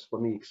allows us,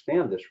 let me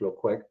expand this real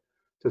quick,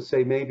 to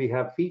say maybe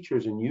have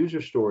features and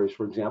user stories,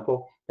 for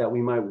example, that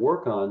we might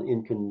work on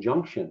in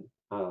conjunction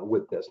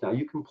with this. Now,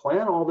 you can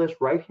plan all this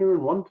right here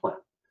in one plan,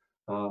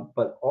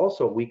 but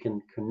also we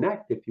can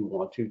connect, if you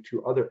want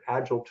to other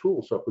agile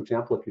tools. So, for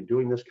example, if you're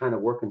doing this kind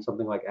of work in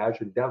something like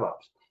Azure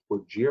DevOps or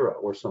Jira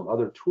or some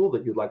other tool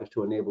that you'd like us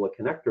to enable a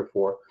connector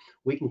for,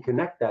 we can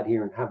connect that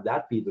here and have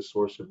that be the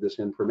source of this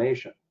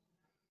information.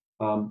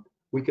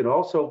 We can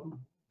also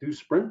do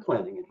sprint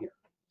planning in here.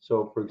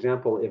 So, for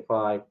example, if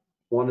I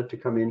wanted to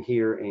come in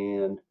here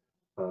and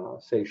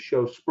say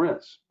show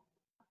sprints,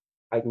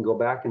 I can go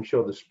back and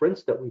show the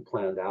sprints that we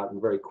planned out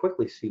and very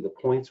quickly see the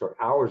points or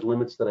hours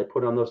limits that I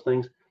put on those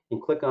things,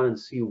 and click on and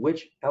see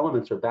which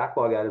elements or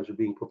backlog items are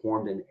being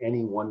performed in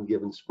any one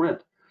given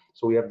sprint.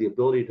 So we have the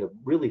ability to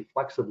really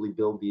flexibly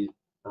build these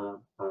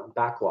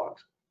backlogs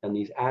and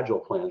these agile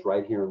plans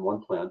right here in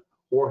one plan,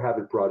 or have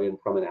it brought in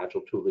from an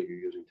agile tool that you're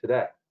using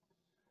today.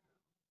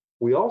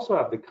 We also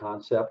have the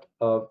concept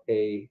of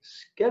a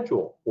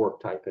schedule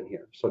work type in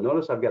here. So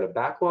notice I've got a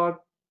backlog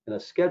and a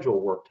schedule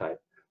work type.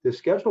 This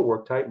schedule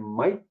work type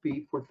might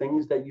be for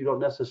things that you don't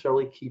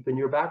necessarily keep in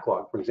your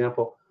backlog. For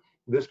example,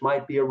 this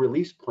might be a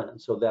release plan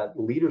so that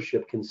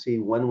leadership can see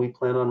when we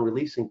plan on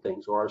releasing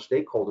things, or our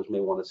stakeholders may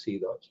want to see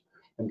those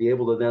and be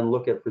able to then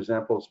look at, for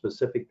example,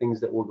 specific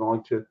things that we're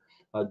going to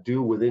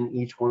do within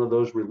each one of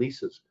those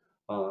releases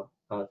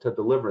to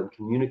deliver and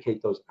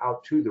communicate those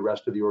out to the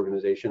rest of the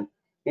organization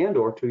and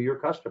or to your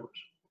customers.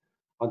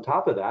 On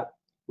top of that,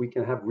 we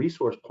can have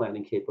resource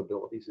planning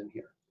capabilities in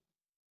here.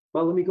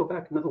 Well, let me go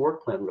back into the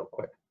work plan real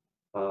quick.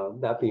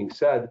 That being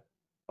said,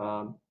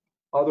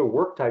 other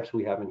work types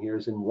we have in here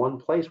is in one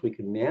place we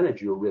can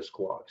manage your risk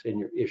logs and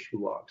your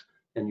issue logs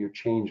and your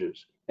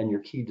changes and your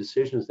key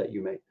decisions that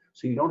you make.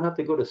 So you don't have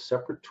to go to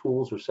separate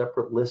tools or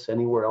separate lists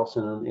anywhere else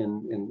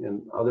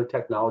in other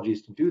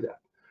technologies to do that.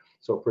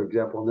 So for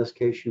example, in this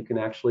case, you can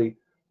actually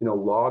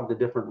log the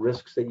different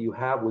risks that you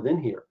have within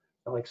here.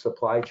 Like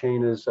supply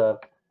chain is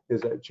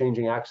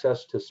changing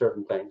access to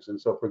certain things. And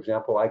so for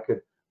example, I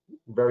could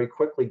very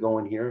quickly go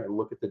in here and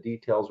look at the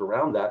details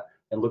around that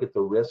and look at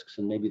the risks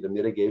and maybe the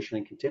mitigation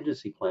and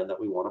contingency plan that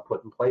we want to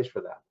put in place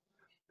for that.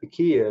 The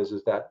key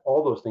is that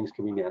all those things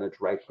can be managed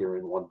right here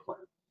in one plan.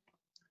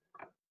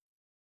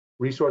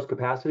 Resource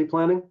capacity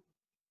planning.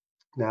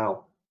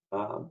 Now,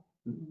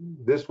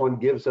 this one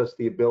gives us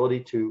the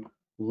ability to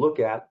look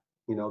at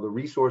the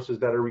resources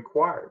that are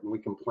required. We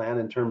can plan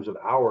in terms of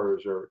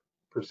hours or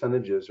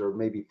percentages or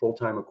maybe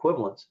full-time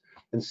equivalents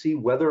and see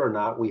whether or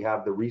not we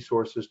have the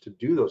resources to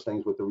do those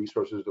things with the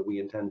resources that we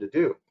intend to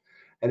do.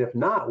 And if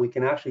not, we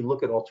can actually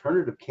look at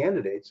alternative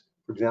candidates,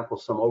 for example,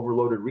 some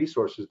overloaded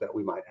resources that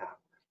we might have.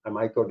 I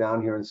might go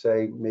down here and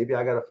say, maybe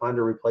I got to find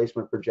a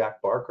replacement for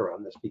Jack Barker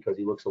on this because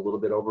he looks a little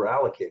bit over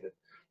allocated.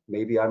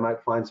 Maybe I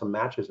might find some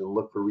matches and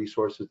look for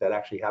resources that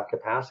actually have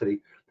capacity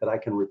that I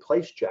can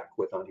replace Jack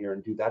with on here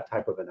and do that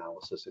type of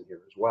analysis in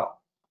here as well.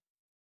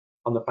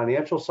 On the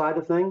financial side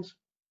of things,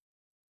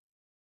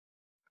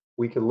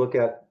 we can look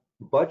at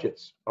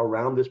budgets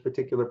around this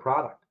particular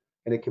product,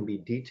 and it can be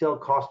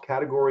detailed cost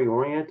category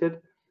oriented,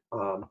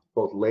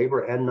 both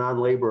labor and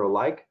non-labor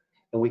alike,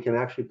 and we can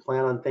actually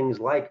plan on things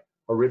like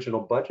original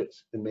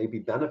budgets and maybe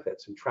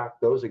benefits and track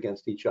those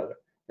against each other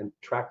and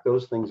track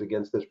those things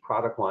against this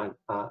product line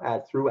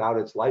throughout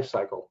its life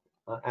cycle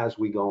as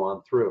we go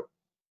on through.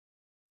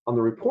 On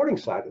the reporting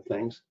side of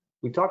things,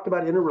 we talked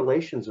about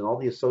interrelations and all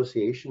the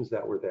associations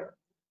that were there.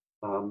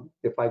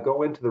 If I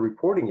go into the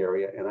reporting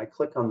area and I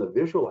click on the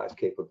visualize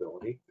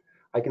capability,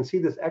 I can see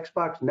this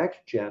Xbox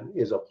Next Gen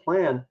is a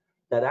plan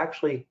that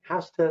actually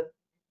has to,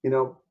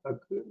 that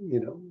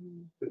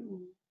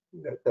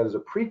is a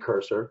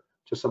precursor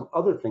to some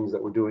other things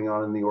that we're doing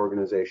on in the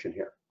organization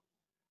here.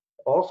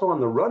 Also on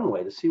the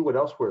runway, to see what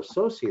else we're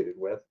associated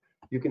with,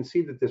 you can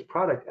see that this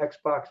product,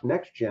 Xbox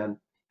Next Gen,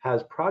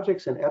 has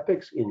projects and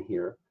epics in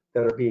here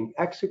that are being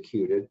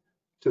executed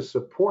to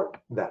support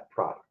that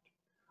product.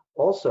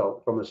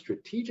 Also, from a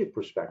strategic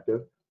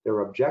perspective, there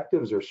are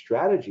objectives or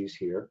strategies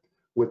here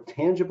with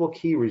tangible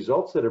key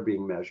results that are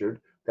being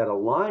measured that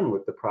align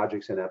with the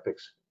projects and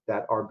epics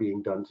that are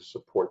being done to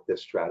support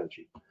this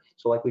strategy.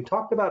 So like we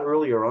talked about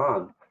earlier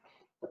on,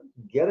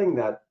 getting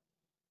that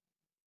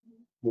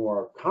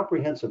more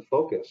comprehensive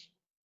focus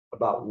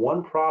about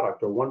one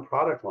product or one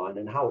product line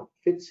and how it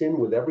fits in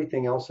with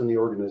everything else in the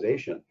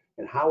organization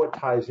and how it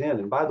ties in.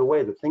 And by the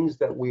way, the things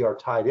that we are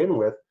tied in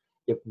with,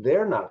 if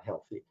they're not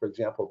healthy, for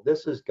example,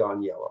 this has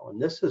gone yellow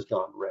and this has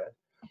gone red,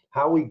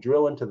 how we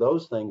drill into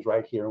those things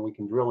right here, and we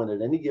can drill in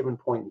at any given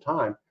point in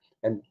time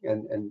and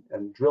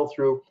drill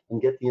through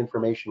and get the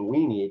information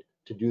we need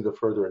to do the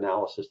further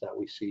analysis that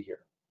we see here.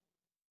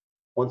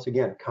 Once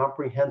again,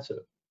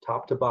 comprehensive,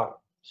 top to bottom,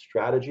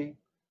 strategy,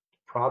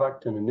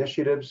 product and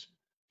initiatives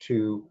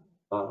to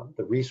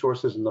the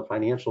resources and the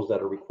financials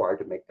that are required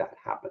to make that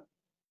happen.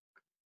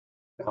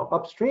 Now,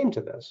 upstream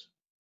to this,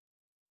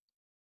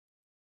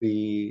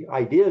 the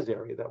ideas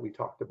area that we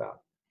talked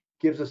about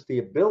gives us the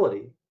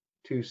ability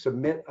to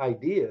submit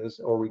ideas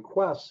or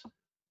requests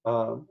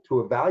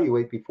to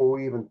evaluate before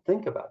we even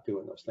think about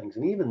doing those things.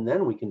 And even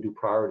then we can do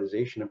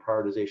prioritization and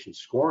prioritization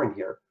scoring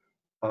here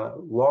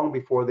long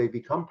before they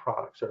become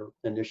products or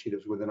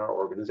initiatives within our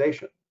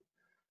organization.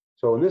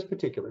 So in this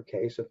particular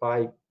case, if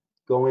I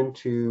go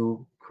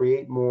into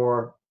create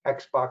more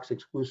Xbox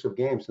exclusive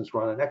games, since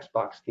we're on an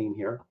Xbox theme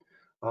here,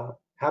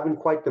 haven't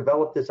quite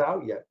developed this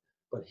out yet,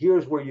 but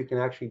here's where you can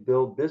actually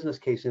build business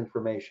case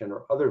information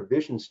or other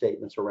vision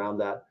statements around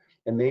that,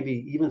 and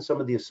maybe even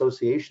some of the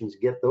associations,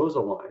 get those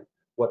aligned,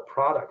 what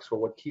products or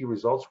what key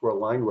results we're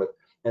aligned with,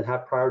 and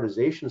have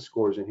prioritization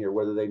scores in here,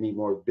 whether they be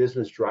more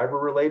business driver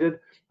related,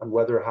 and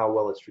whether how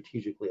well it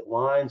strategically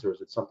aligns, or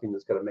is it something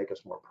that's going to make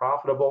us more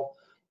profitable,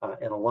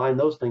 and align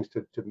those things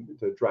to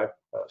drive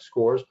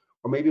scores,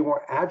 or maybe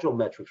more agile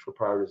metrics for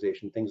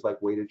prioritization, things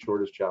like weighted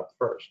shortest job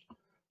first.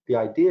 The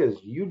idea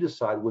is you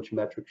decide which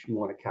metrics you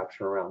want to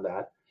capture around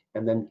that,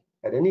 and then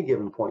at any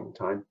given point in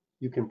time,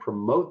 you can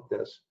promote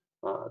this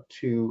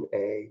to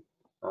a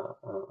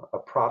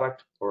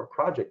product or a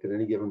project at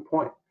any given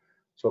point.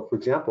 So for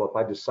example, if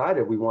I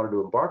decided we wanted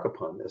to embark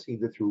upon this,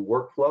 either through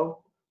workflow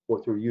or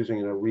through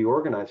using a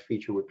reorganized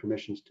feature with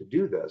permissions to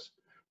do this,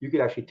 you could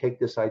actually take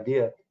this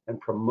idea and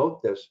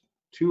promote this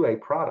to a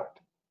product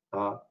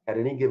at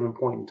any given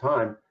point in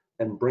time,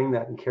 and bring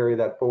that and carry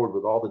that forward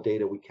with all the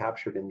data we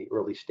captured in the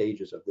early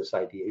stages of this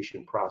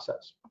ideation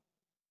process.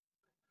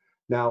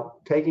 Now,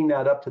 taking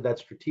that up to that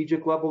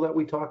strategic level that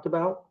we talked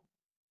about,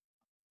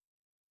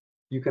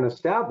 You can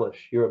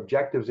establish your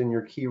objectives and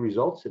your key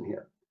results in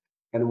here.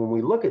 And when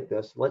we look at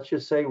this, let's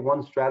just say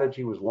one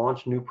strategy was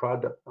launch new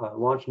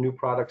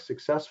products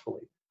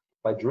successfully.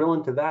 By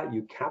drilling into that,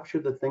 you capture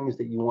the things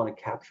that you want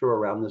to capture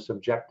around this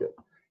objective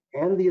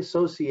and the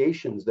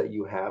associations that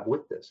you have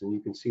with this. And you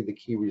can see the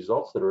key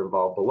results that are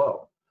involved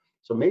below.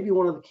 So maybe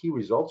one of the key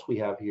results we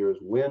have here is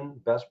win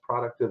best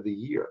product of the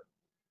year.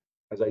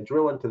 As I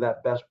drill into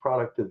that best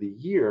product of the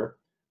year,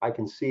 I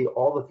can see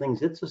all the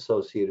things it's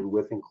associated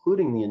with,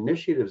 including the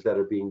initiatives that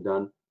are being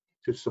done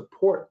to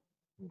support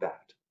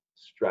that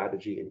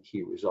strategy and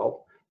key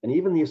result, and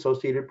even the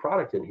associated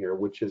product in here,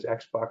 which is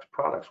Xbox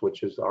products,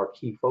 which is our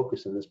key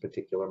focus in this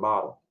particular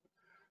model.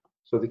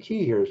 So the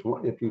key here is,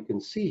 if you can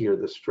see here,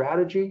 the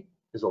strategy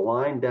is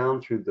aligned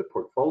down through the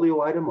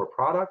portfolio item or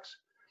products,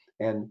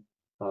 and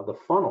the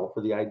funnel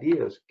for the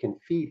ideas can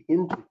feed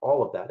into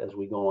all of that as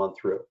we go on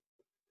through.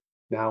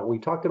 Now, we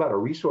talked about a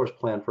resource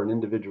plan for an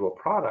individual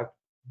product,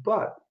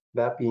 but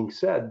that being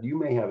said, you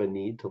may have a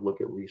need to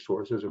look at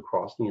resources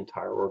across the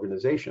entire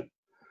organization.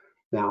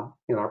 Now,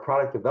 in our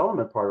product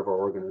development part of our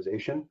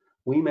organization,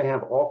 we may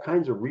have all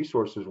kinds of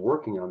resources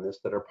working on this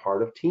that are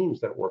part of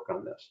teams that work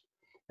on this.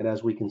 And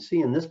as we can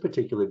see in this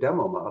particular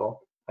demo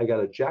model, I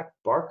got a Jack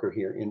Barker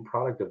here in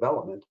product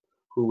development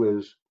who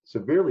is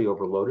severely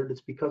overloaded.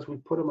 It's because we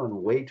put him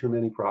on way too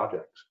many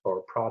projects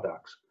or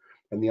products.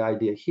 And the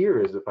idea here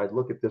is, if I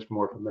look at this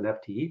more from an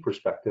FTE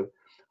perspective,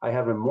 I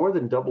have him more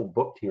than double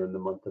booked here in the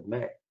month of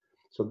May.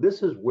 So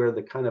this is where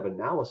the kind of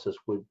analysis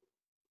would,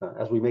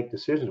 as we make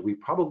decisions, we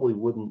probably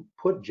wouldn't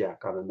put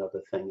Jack on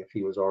another thing if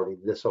he was already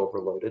this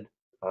overloaded.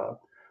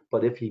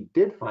 But if he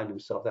did find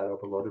himself that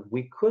overloaded,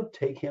 we could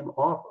take him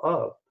off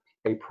of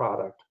a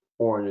product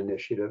or an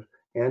initiative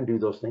and do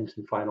those things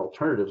and find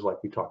alternatives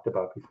like we talked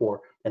about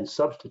before and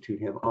substitute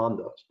him on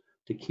those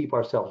to keep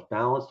ourselves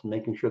balanced and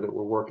making sure that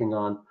we're working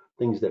on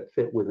things that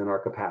fit within our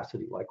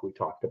capacity like we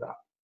talked about.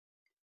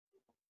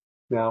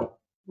 Now,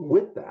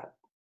 with that,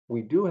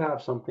 we do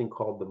have something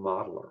called the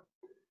modeler.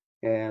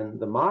 And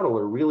the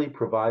modeler really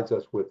provides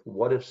us with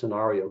what if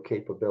scenario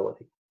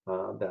capability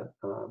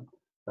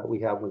that we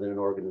have within an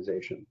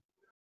organization.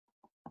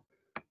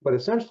 But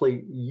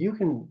essentially, you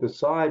can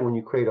decide when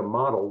you create a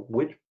model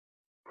which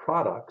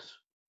products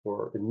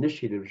or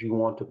initiatives you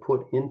want to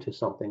put into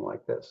something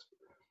like this,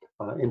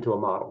 into a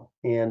model.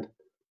 And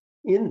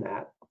in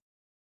that,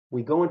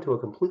 we go into a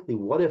completely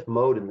what if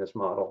mode in this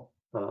model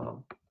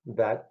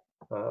that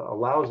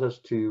allows us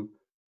to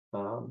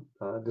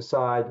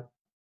decide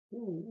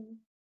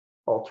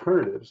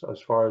alternatives as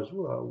far as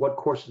what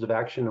courses of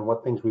action and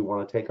what things we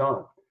want to take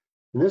on.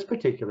 In this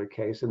particular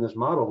case, in this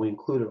model, we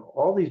included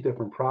all these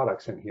different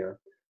products in here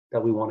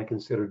that we want to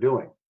consider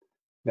doing.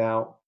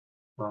 Now,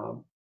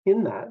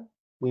 in that,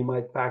 we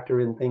might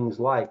factor in things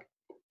like,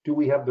 do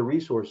we have the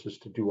resources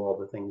to do all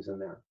the things in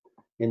there?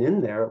 And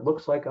in there, it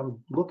looks like I'm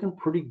looking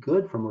pretty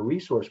good from a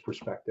resource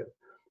perspective.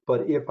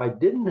 But if I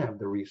didn't have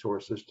the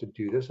resources to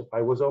do this, if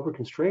I was over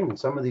constrained and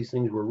some of these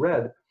things were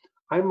red,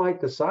 I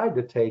might decide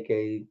to take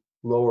a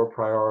lower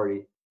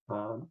priority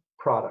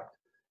product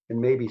and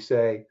maybe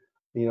say,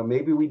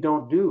 maybe we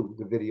don't do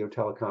the video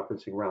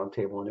teleconferencing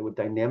roundtable and it would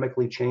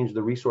dynamically change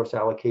the resource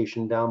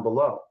allocation down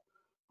below.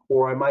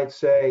 Or I might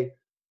say,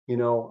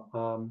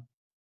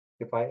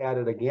 if I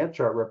added a Gantt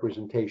chart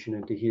representation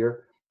into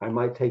here, I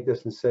might take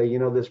this and say,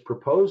 this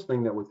proposed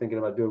thing that we're thinking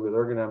about doing with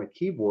ergonomic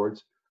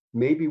keyboards,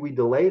 maybe we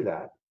delay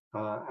that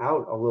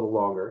out a little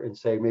longer and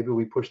say, maybe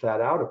we push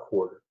that out a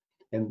quarter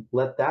and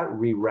let that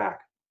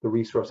re-rack the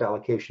resource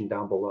allocation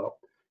down below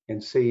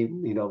and see,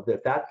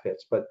 that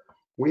fits. But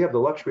we have the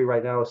luxury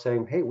right now of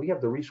saying, hey, we have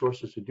the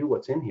resources to do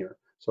what's in here.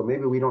 So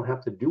maybe we don't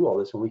have to do all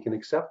this and we can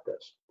accept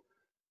this.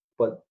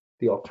 But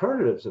the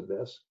alternatives of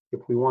this,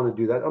 if we want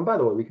to do that, and by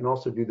the way, we can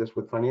also do this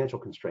with financial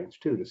constraints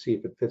too, to see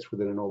if it fits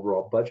within an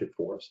overall budget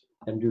for us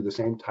and do the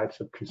same types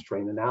of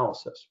constraint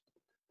analysis.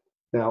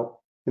 Now,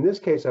 in this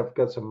case, I've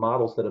got some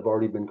models that have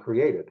already been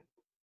created.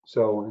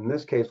 So in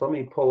this case, let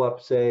me pull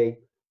up, say,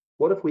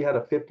 what if we had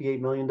a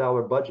 $58 million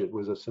budget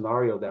was a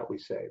scenario that we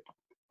saved.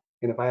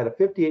 And if I had a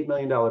 $58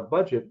 million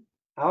budget,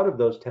 out of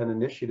those 10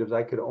 initiatives,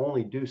 I could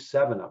only do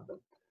 7 of them.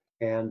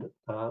 And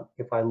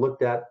if I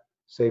looked at,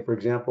 say, for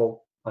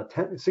example, a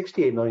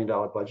 $68 million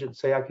budget,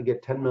 say I could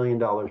get $10 million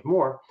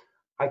more,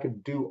 I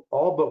could do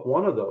all but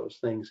one of those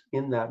things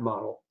in that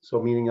model.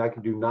 So meaning I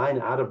could do 9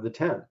 out of the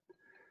 10.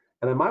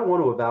 And I might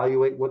want to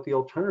evaluate what the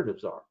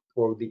alternatives are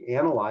or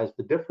analyze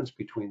the difference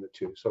between the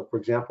two. So for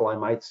example, I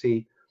might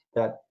see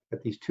that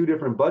at these 2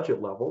 different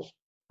budget levels,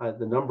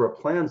 the number of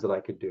plans that I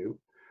could do,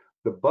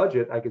 the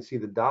budget, I can see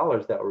the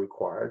dollars that were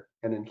required.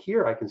 And in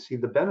here, I can see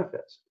the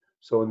benefits.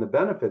 So in the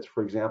benefits,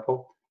 for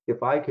example,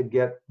 if I could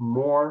get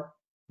more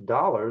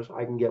dollars,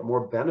 I can get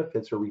more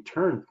benefits or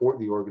return for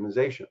the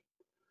organization.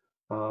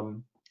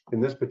 In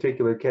this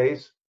particular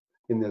case,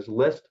 in this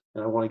list,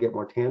 and I want to get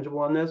more tangible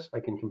on this, I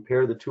can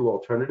compare the 2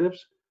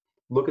 alternatives,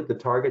 look at the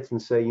targets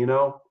and say,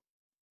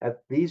 at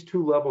these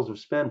 2 levels of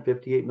spend,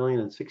 $58 million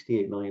and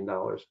 $68 million,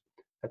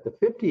 at the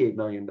 $58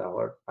 million,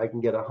 I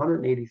can get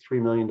 $183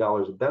 million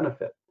of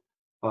benefit.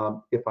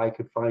 If I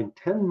could find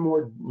 $10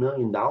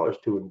 million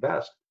to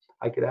invest,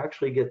 I could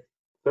actually get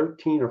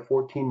 13 or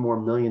 14 more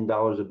million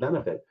dollars of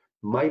benefit.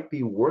 Might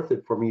be worth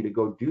it for me to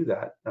go do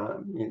that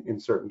in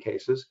certain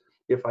cases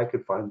if I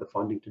could find the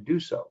funding to do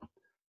so.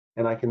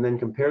 And I can then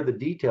compare the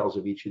details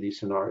of each of these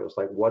scenarios,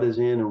 like what is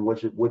in and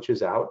which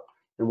is out,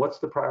 and what's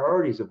the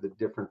priorities of the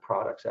different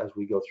products as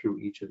we go through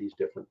each of these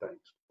different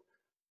things.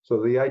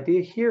 So the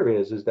idea here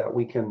is that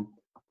we can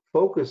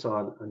focus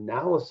on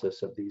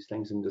analysis of these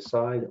things and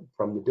decide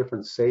from the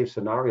different save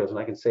scenarios, and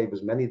I can save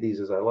as many of these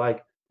as I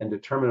like and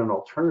determine an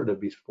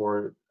alternative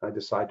before I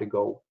decide to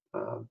go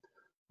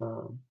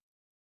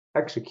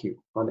execute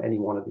on any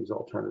one of these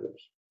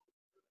alternatives.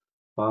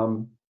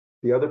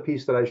 The other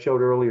piece that I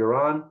showed earlier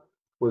on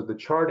was the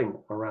charting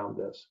around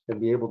this, and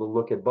be able to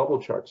look at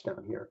bubble charts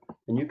down here.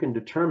 And you can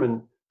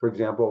determine, for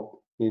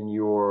example, in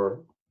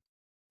your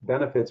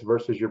benefits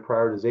versus your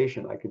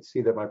prioritization, I could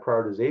see that my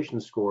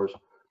prioritization scores,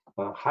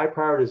 high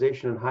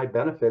prioritization and high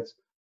benefits,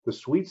 the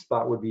sweet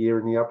spot would be here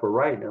in the upper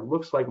right. And it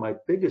looks like my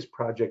biggest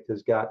project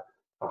has got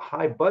a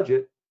high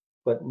budget,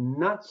 but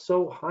not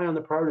so high on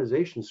the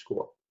prioritization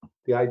score.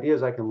 The idea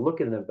is I can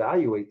look at and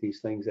evaluate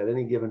these things at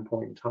any given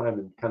point in time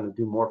and kind of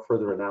do more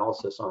further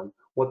analysis on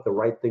what the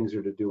right things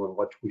are to do and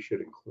what we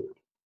should include.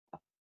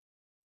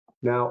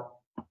 Now,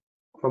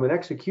 from an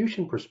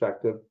execution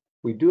perspective,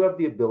 we do have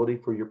the ability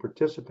for your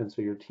participants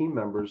or your team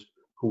members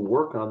who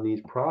work on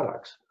these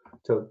products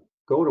to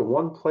go to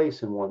one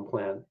place in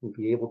OnePlan and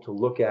be able to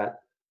look at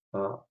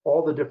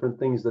all the different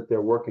things that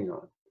they're working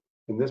on.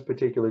 In this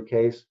particular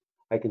case,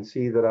 I can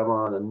see that I'm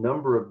on a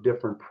number of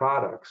different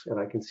products, and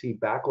I can see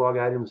backlog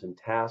items and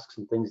tasks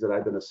and things that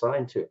I've been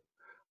assigned to.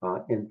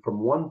 And from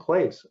one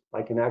place,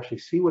 I can actually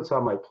see what's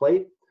on my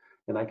plate,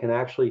 and I can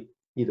actually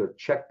either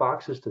check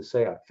boxes to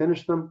say I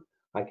finished them.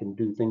 I can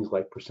do things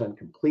like percent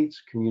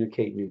completes,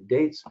 communicate new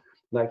dates,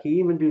 and I can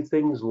even do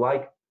things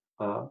like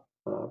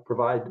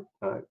provide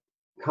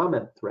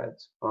comment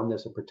threads on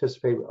this and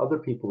participate with other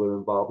people that are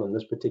involved in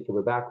this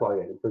particular backlog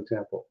item, for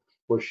example,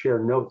 or share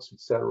notes,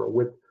 etc.,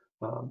 with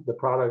the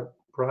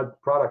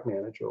product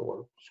manager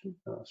or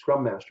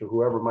scrum master,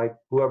 whoever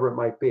it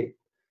might be.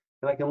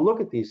 And I can look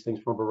at these things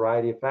from a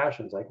variety of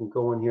fashions. I can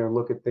go in here and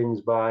look at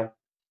things by, I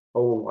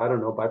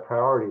don't know, by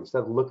priority.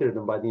 Instead of looking at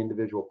them by the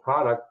individual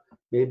product,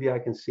 maybe I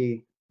can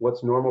see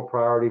what's normal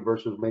priority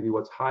versus maybe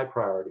what's high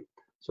priority.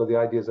 So the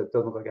idea is that it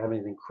doesn't look like I have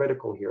anything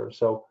critical here.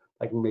 So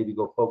I can maybe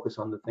go focus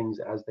on the things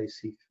as they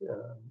see,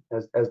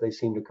 as they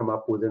seem to come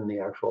up within the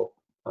actual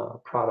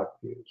product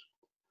views.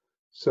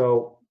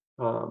 So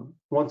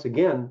once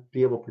again,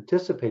 be able to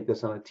participate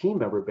this on a team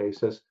member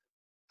basis,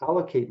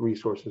 allocate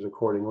resources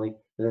accordingly,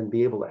 and then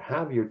be able to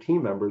have your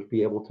team members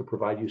be able to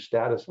provide you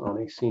status on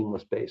a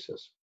seamless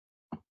basis.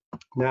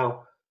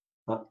 Now,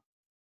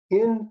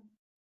 in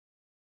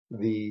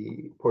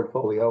the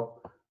portfolio,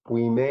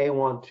 we may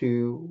want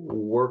to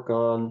work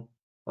on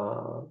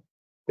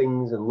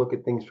things and look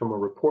at things from a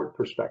report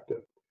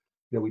perspective.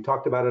 You know, we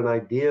talked about an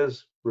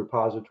ideas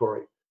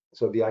repository.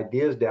 So the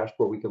ideas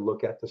dashboard, we can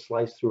look at the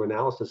slice through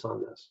analysis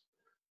on this,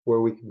 where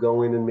we could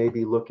go in and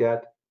maybe look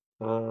at,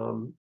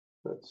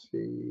 let's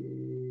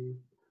see,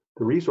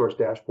 the resource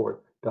dashboard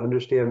to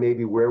understand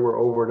maybe where we're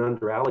over and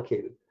under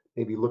allocated.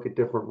 Maybe look at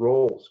different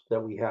roles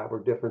that we have or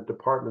different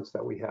departments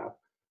that we have,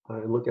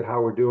 and look at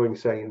how we're doing,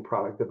 say, in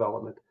product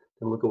development,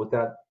 and look at what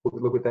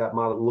that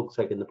model looks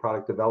like in the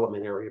product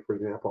development area, for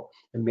example,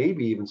 and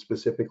maybe even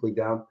specifically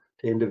down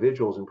to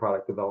individuals in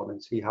product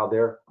development, see how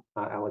they're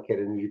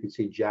allocated. And as you can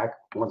see, Jack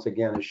once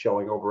again is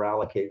showing over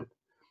allocated.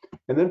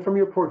 And then from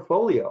your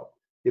portfolio,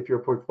 if your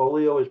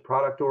portfolio is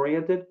product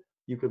oriented,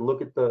 you can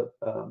look at the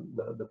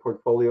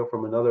portfolio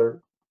from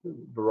another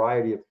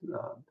variety of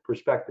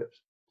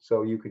perspectives.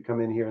 So you could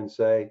come in here and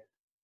say,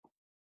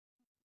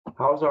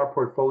 how's our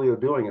portfolio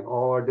doing and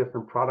all our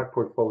different product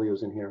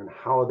portfolios in here, and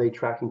how are they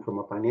tracking from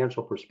a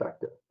financial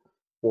perspective?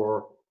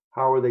 Or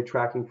how are they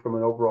tracking from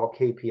an overall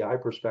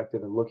KPI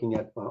perspective, and looking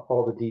at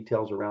all the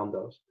details around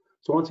those.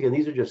 So once again,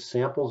 these are just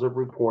samples of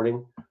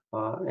reporting.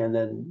 And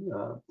then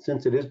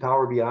since it is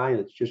Power BI and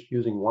it's just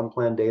using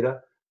OnePlan data,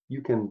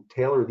 you can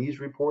tailor these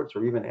reports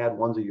or even add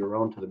ones of your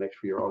own to the mix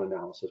for your own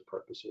analysis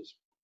purposes.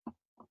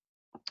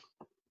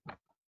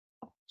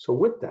 So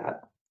with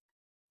that,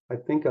 I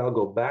think I'll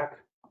go back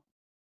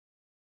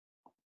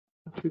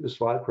to the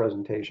slide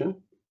presentation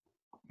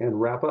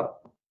and wrap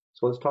up.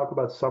 So let's talk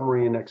about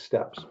summary and next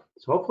steps.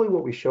 So hopefully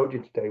what we showed you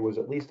today was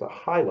at least a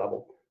high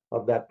level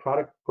of that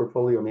product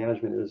portfolio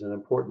management is an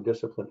important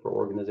discipline for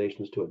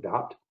organizations to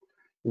adopt,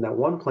 and that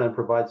OnePlan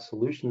provides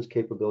solutions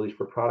capabilities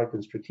for product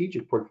and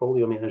strategic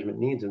portfolio management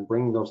needs and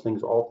bringing those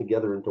things all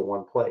together into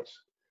one place.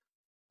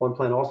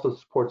 OnePlan also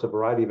supports a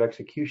variety of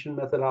execution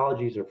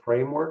methodologies or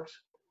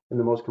frameworks and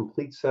the most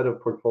complete set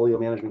of portfolio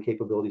management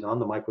capabilities on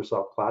the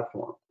Microsoft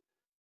platform.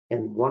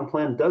 And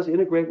OnePlan does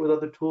integrate with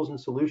other tools and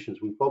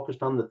solutions. We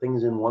focused on the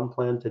things in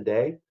OnePlan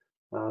today,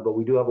 but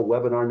we do have a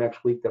webinar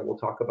next week that will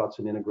talk about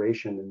some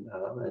integration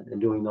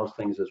and doing those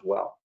things as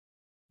well.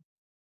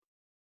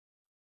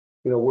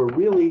 You know, we're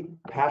really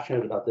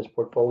passionate about this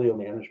portfolio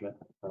management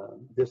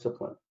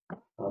discipline.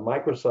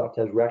 Microsoft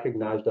has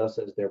recognized us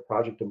as their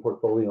project and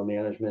portfolio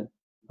management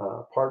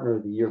partner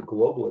of the year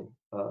globally,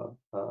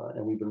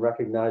 and we've been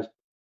recognized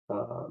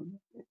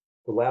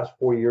the last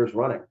 4 years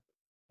running.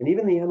 And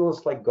even the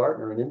analysts like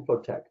Gartner and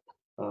Infotech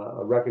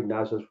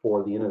recognize us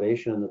for the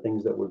innovation and the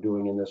things that we're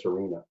doing in this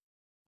arena.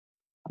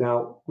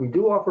 Now, we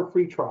do offer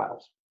free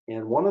trials,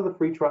 and one of the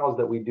free trials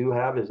that we do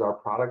have is our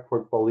product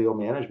portfolio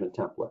management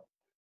template.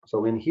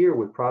 So in here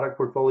with product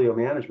portfolio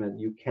management,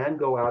 you can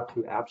go out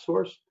to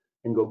AppSource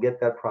and go get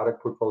that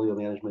product portfolio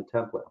management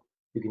template.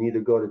 You can either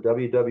go to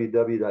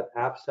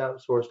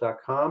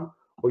www.appsource.com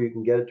or you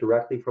can get it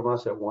directly from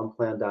us at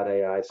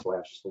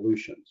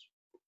oneplan.ai/solutions.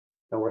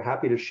 Now we're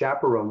happy to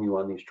chaperone you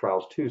on these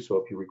trials too. So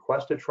if you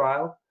request a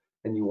trial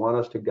and you want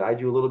us to guide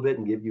you a little bit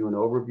and give you an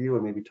overview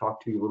and maybe talk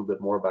to you a little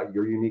bit more about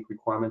your unique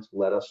requirements,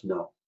 let us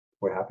know.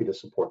 We're happy to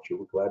support you.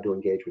 We're glad to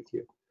engage with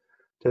you.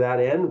 To that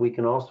end, we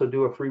can also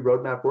do a free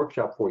roadmap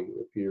workshop for you.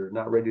 If you're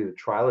not ready to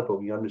trial it,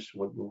 but we want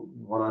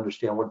to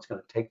understand what it's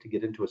going to take to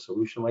get into a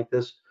solution like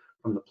this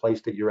from the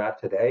place that you're at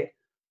today,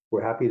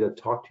 we're happy to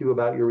talk to you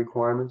about your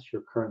requirements,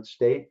 your current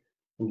state,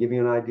 and give you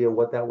an idea of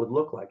what that would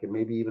look like, and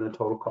maybe even a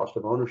total cost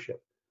of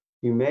ownership.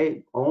 You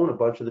may own a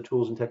bunch of the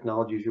tools and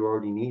technologies you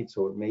already need,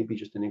 so it may be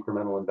just an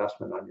incremental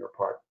investment on your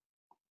part.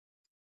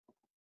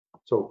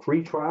 So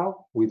free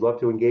trial, we'd love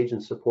to engage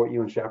and support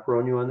you and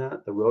chaperone you on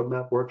that. The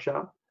roadmap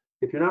workshop.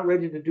 If you're not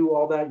ready to do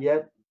all that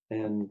yet,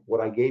 and what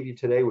I gave you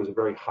today was a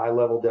very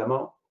high-level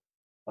demo,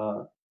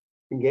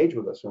 engage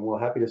with us, and we're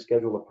happy to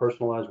schedule a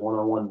personalized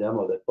one-on-one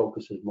demo that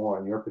focuses more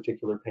on your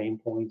particular pain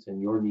points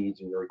and your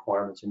needs and your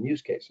requirements and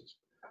use cases.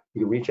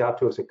 You can reach out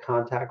to us at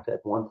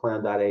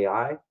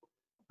contact@oneplan.ai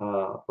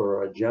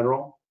for a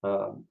general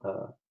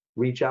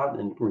reach out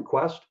and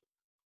request,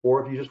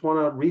 or if you just want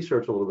to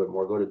research a little bit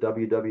more, go to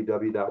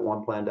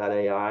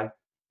www.oneplan.ai.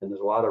 And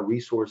there's a lot of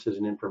resources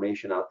and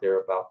information out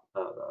there about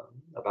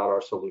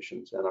our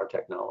solutions and our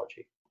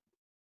technology.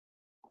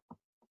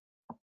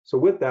 So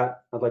with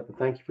that, I'd like to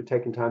thank you for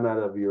taking time out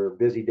of your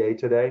busy day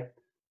today.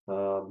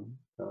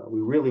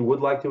 We really would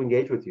like to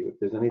engage with you. If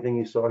there's anything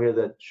you saw here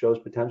that shows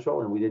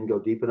potential and we didn't go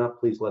deep enough,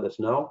 please let us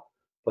know.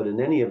 But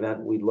in any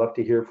event, we'd love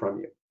to hear from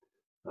you.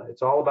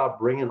 It's all about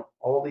bringing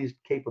all these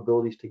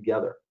capabilities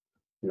together.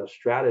 You know,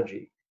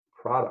 strategy,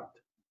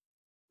 product,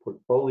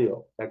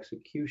 portfolio,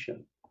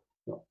 execution,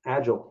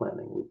 agile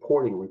planning,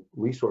 reporting,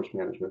 resource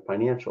management,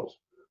 financials,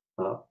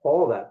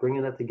 all of that,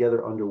 bringing that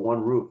together under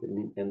one roof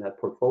in that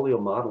portfolio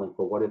modeling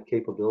for what if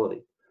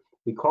capability.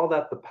 We call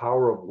that the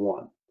power of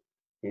one.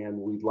 And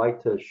we'd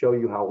like to show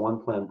you how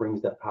OnePlan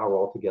brings that power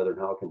all together and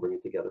how it can bring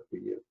it together for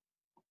you.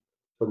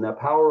 So in that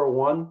power of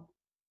one,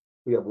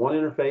 we have one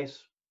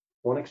interface,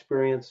 one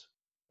experience,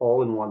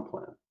 all in one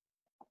plan.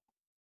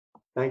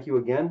 Thank you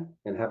again,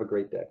 and have a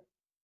great day.